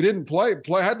who didn't play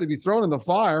had to be thrown in the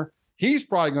fire. He's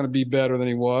probably going to be better than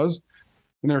he was.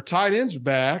 And their tight end's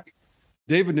back,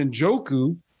 David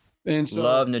Njoku. And so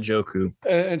love Njoku.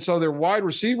 And so their wide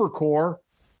receiver core,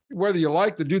 whether you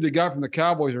like the dude they got from the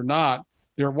Cowboys or not,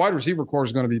 their wide receiver core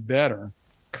is going to be better.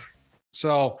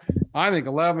 So I think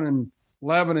 11-6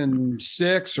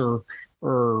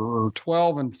 or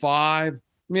 12-5.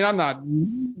 I mean, I'm not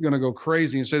going to go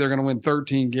crazy and say they're going to win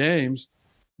 13 games,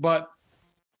 but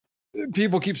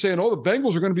people keep saying, "Oh, the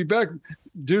Bengals are going to be back."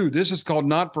 Dude, this is called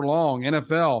not for long.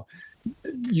 NFL.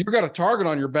 You've got a target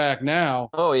on your back now.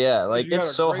 Oh yeah, like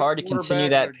it's so hard to continue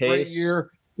that pace.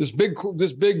 This big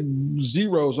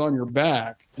zero's on your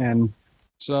back, and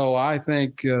so I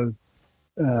think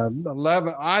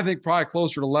 11. I think probably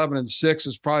closer to 11-6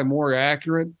 is probably more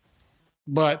accurate.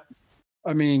 But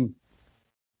I mean,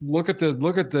 look at the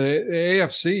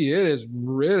AFC. It is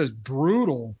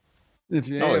brutal. If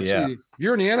you're in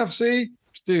the NFC,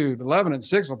 dude,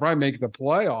 11-6 will probably make the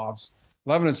playoffs.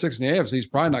 11-6 in the AFC is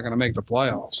probably not going to make the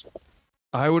playoffs.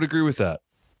 I would agree with that,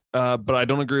 but I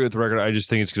don't agree with the record. I just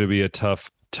think it's going to be a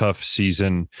tough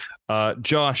season.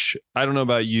 Josh, I don't know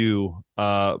about you,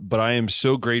 but I am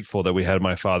so grateful that we had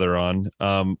my father on.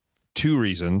 2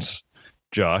 reasons,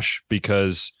 Josh,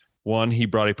 because one, he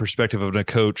brought a perspective of a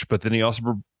coach, but then he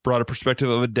also brought a perspective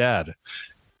of a dad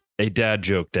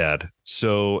joke dad.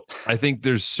 So I think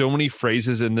there's so many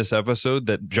phrases in this episode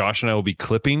that Josh and I will be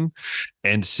clipping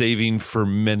and saving for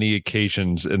many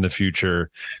occasions in the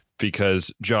future.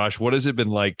 Because Josh, what has it been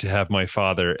like to have my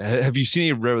father? Have you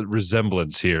seen a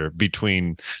resemblance here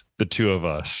between the two of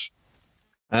us?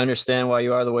 I understand why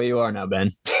you are the way you are now,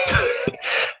 Ben.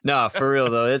 No, for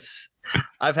real though.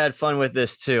 I've had fun with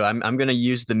this too. I'm going to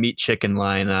use the meat chicken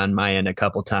line on my end a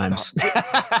couple times.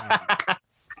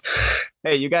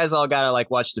 Hey, you guys all got to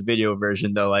like watch the video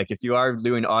version though. Like if you are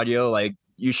doing audio, like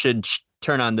you should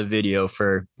turn on the video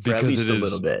for at least a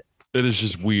little bit. It is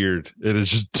just weird. It is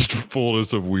just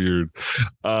fullness of weird.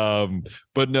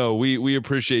 But no, we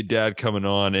appreciate Dad coming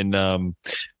on,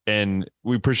 and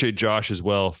we appreciate Josh as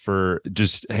well for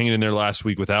just hanging in there last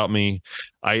week without me.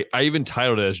 I even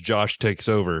titled it as Josh Takes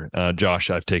Over.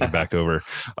 Josh, I've taken back over.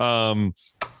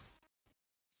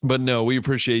 But no, we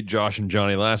appreciate Josh and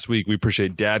Johnny last week. We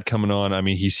appreciate Dad coming on. I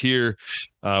mean, he's here.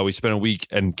 We spent a week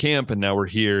in camp, and now we're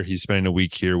here. He's spending a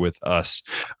week here with us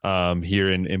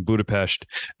here in Budapest.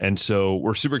 And so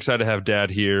we're super excited to have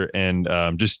Dad here and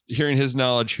just hearing his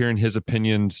knowledge, hearing his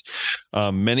opinions.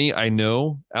 Many I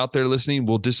know out there listening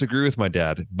will disagree with my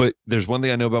dad. But there's one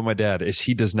thing I know about my dad is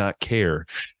he does not care.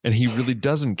 And he really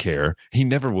doesn't care. He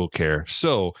never will care.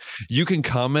 So you can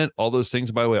comment all those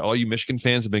things. By the way, all you Michigan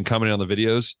fans have been commenting on the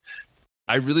videos.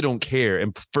 I really don't care.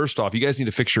 And first off, you guys need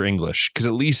to fix your English because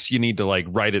at least you need to like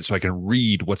write it so I can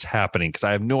read what's happening because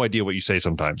I have no idea what you say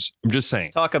sometimes. I'm just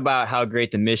saying. Talk about how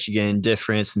great the Michigan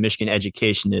difference, the Michigan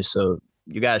education is. So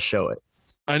you got to show it.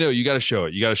 I know you got to show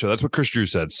it. You got to show. That's what Chris Drew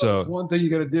said. So one thing you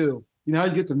got to do. You know how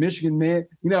you get the Michigan man.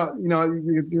 You know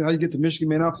how you get the Michigan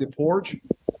man off the porch.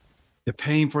 You're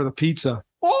paying for the pizza.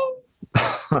 Oh,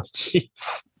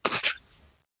 jeez.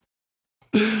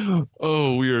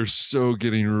 Oh, we are so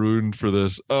getting ruined for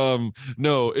this.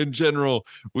 No, in general,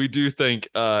 we do thank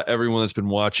everyone that's been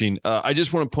watching. I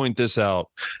just want to point this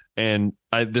out, and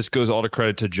this goes all to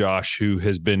credit to Josh, who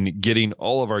has been getting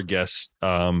all of our guests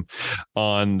on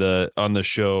the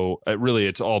show. Really,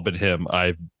 it's all been him.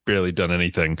 I've barely done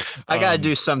anything. I got to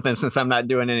do something since I'm not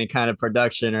doing any kind of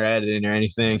production or editing or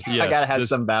anything. Yes, I got to have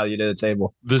some value to the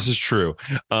table. This is true.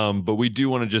 But we do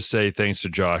want to just say thanks to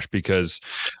Josh because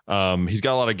he's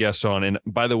got a lot of guests on. And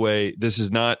by the way, this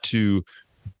is not to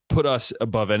put us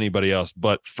above anybody else,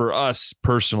 but for us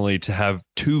personally to have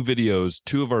two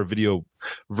of our video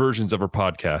versions of our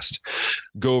podcast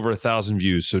go over 1,000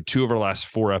 views. So 2 of our last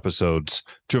 5 episodes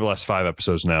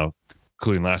now,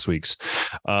 including last week's,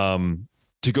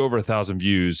 to go over 1,000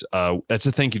 views. That's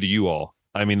a thank you to you all.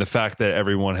 I mean, the fact that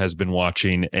everyone has been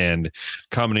watching and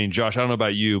commenting, Josh, I don't know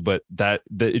about you, but that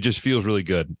it just feels really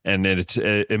good. And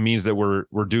it means that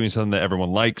we're doing something that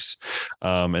everyone likes,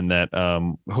 and that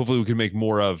hopefully we can make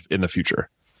more of in the future.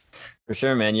 For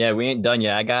sure, man. Yeah, we ain't done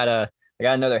yet. I got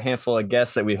another handful of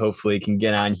guests that we hopefully can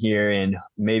get on here, and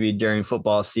maybe during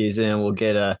football season we'll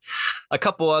get a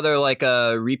couple other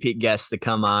repeat guests to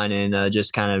come on and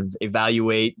just kind of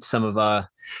evaluate some of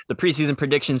the preseason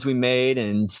predictions we made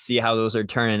and see how those are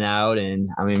turning out. And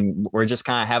I mean, we're just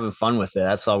kind of having fun with it.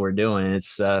 That's all we're doing.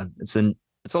 It's a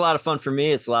lot of fun for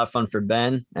me. It's a lot of fun for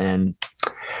Ben. And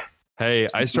hey,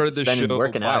 I started this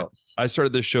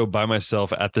show by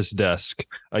myself at this desk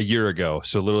a year ago.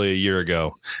 So literally a year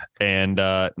ago. And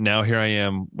now here I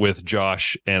am with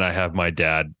Josh, and I have my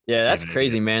dad. Yeah, that's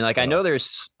crazy, man. Like, I know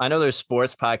there's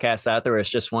sports podcasts out there where it's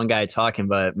just one guy talking,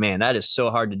 but man, that is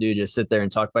so hard to do. Just sit there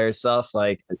and talk by yourself.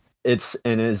 Like, it's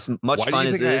as much fun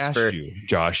as it is for you,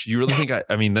 Josh. You really think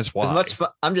I mean, that's why. As much fun,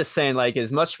 I'm just saying, like,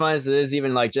 as much fun as it is,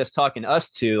 even like just talking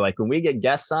us two, like when we get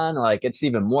guests on, like it's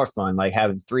even more fun, like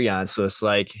having 3 on. So it's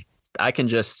like, I can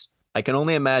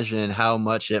only imagine how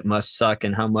much it must suck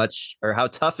and how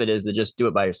tough it is to just do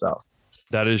it by yourself.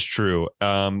 That is true.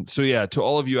 So yeah, to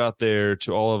all of you out there,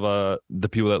 to all of the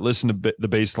people that listen to the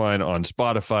Baseline on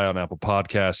Spotify, on Apple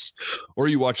Podcasts, or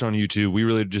you watch on YouTube, we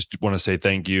really just want to say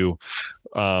thank you.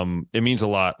 It means a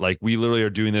lot. Like, we literally are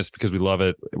doing this because we love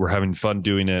it. We're having fun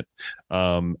doing it.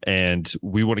 And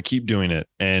we want to keep doing it.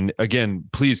 And again,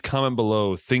 please comment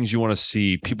below things you want to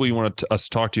see, people you want us to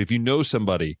talk to. If you know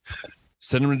somebody,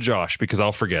 send them to Josh because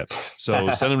I'll forget. So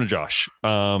send them to Josh.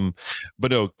 But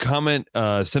no, comment,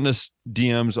 send us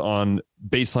DMs on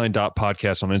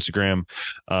baseline.podcast on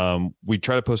Instagram. We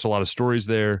try to post a lot of stories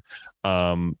there,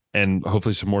 and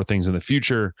hopefully some more things in the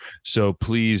future. So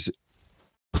please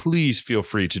feel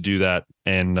free to do that.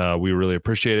 And we really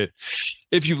appreciate it.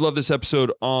 If you've loved this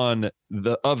episode of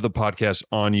the podcast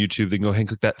on YouTube, then go ahead and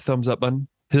click that thumbs up button,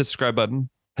 hit the subscribe button.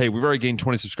 Hey, we've already gained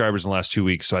 20 subscribers in the last 2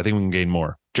 weeks, so I think we can gain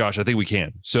more. Josh, I think we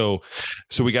can. So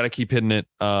we got to keep hitting it.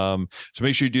 So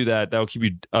make sure you do that. That'll keep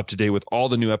you up to date with all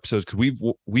the new episodes, because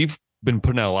we've been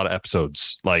putting out a lot of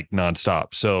episodes like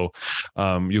nonstop. So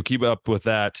you'll keep up with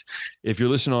that. If you're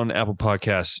listening on Apple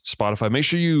Podcasts, Spotify, make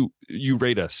sure you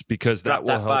rate us, because that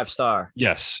will help. 5-star.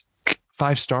 Yes.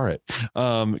 5-star it,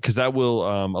 because that will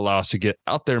allow us to get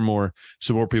out there more,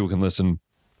 so more people can listen.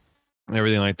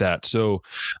 Everything like that. So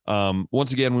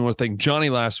once again, we want to thank Johnny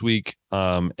last week,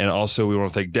 and also we want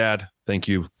to thank Dad. Thank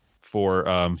you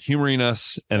for humoring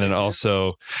us, and then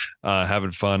also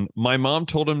having fun. My mom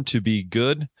told him to be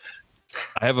good.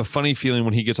 I have a funny feeling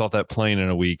when he gets off that plane in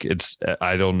a week,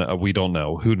 I don't know. We don't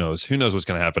know. Who knows what's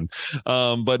going to happen.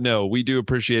 But no, we do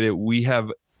appreciate it. We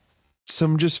have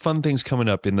some just fun things coming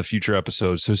up in the future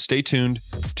episodes, so stay tuned.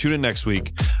 Tune in next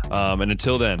week, and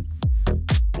until then,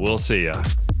 we'll see ya.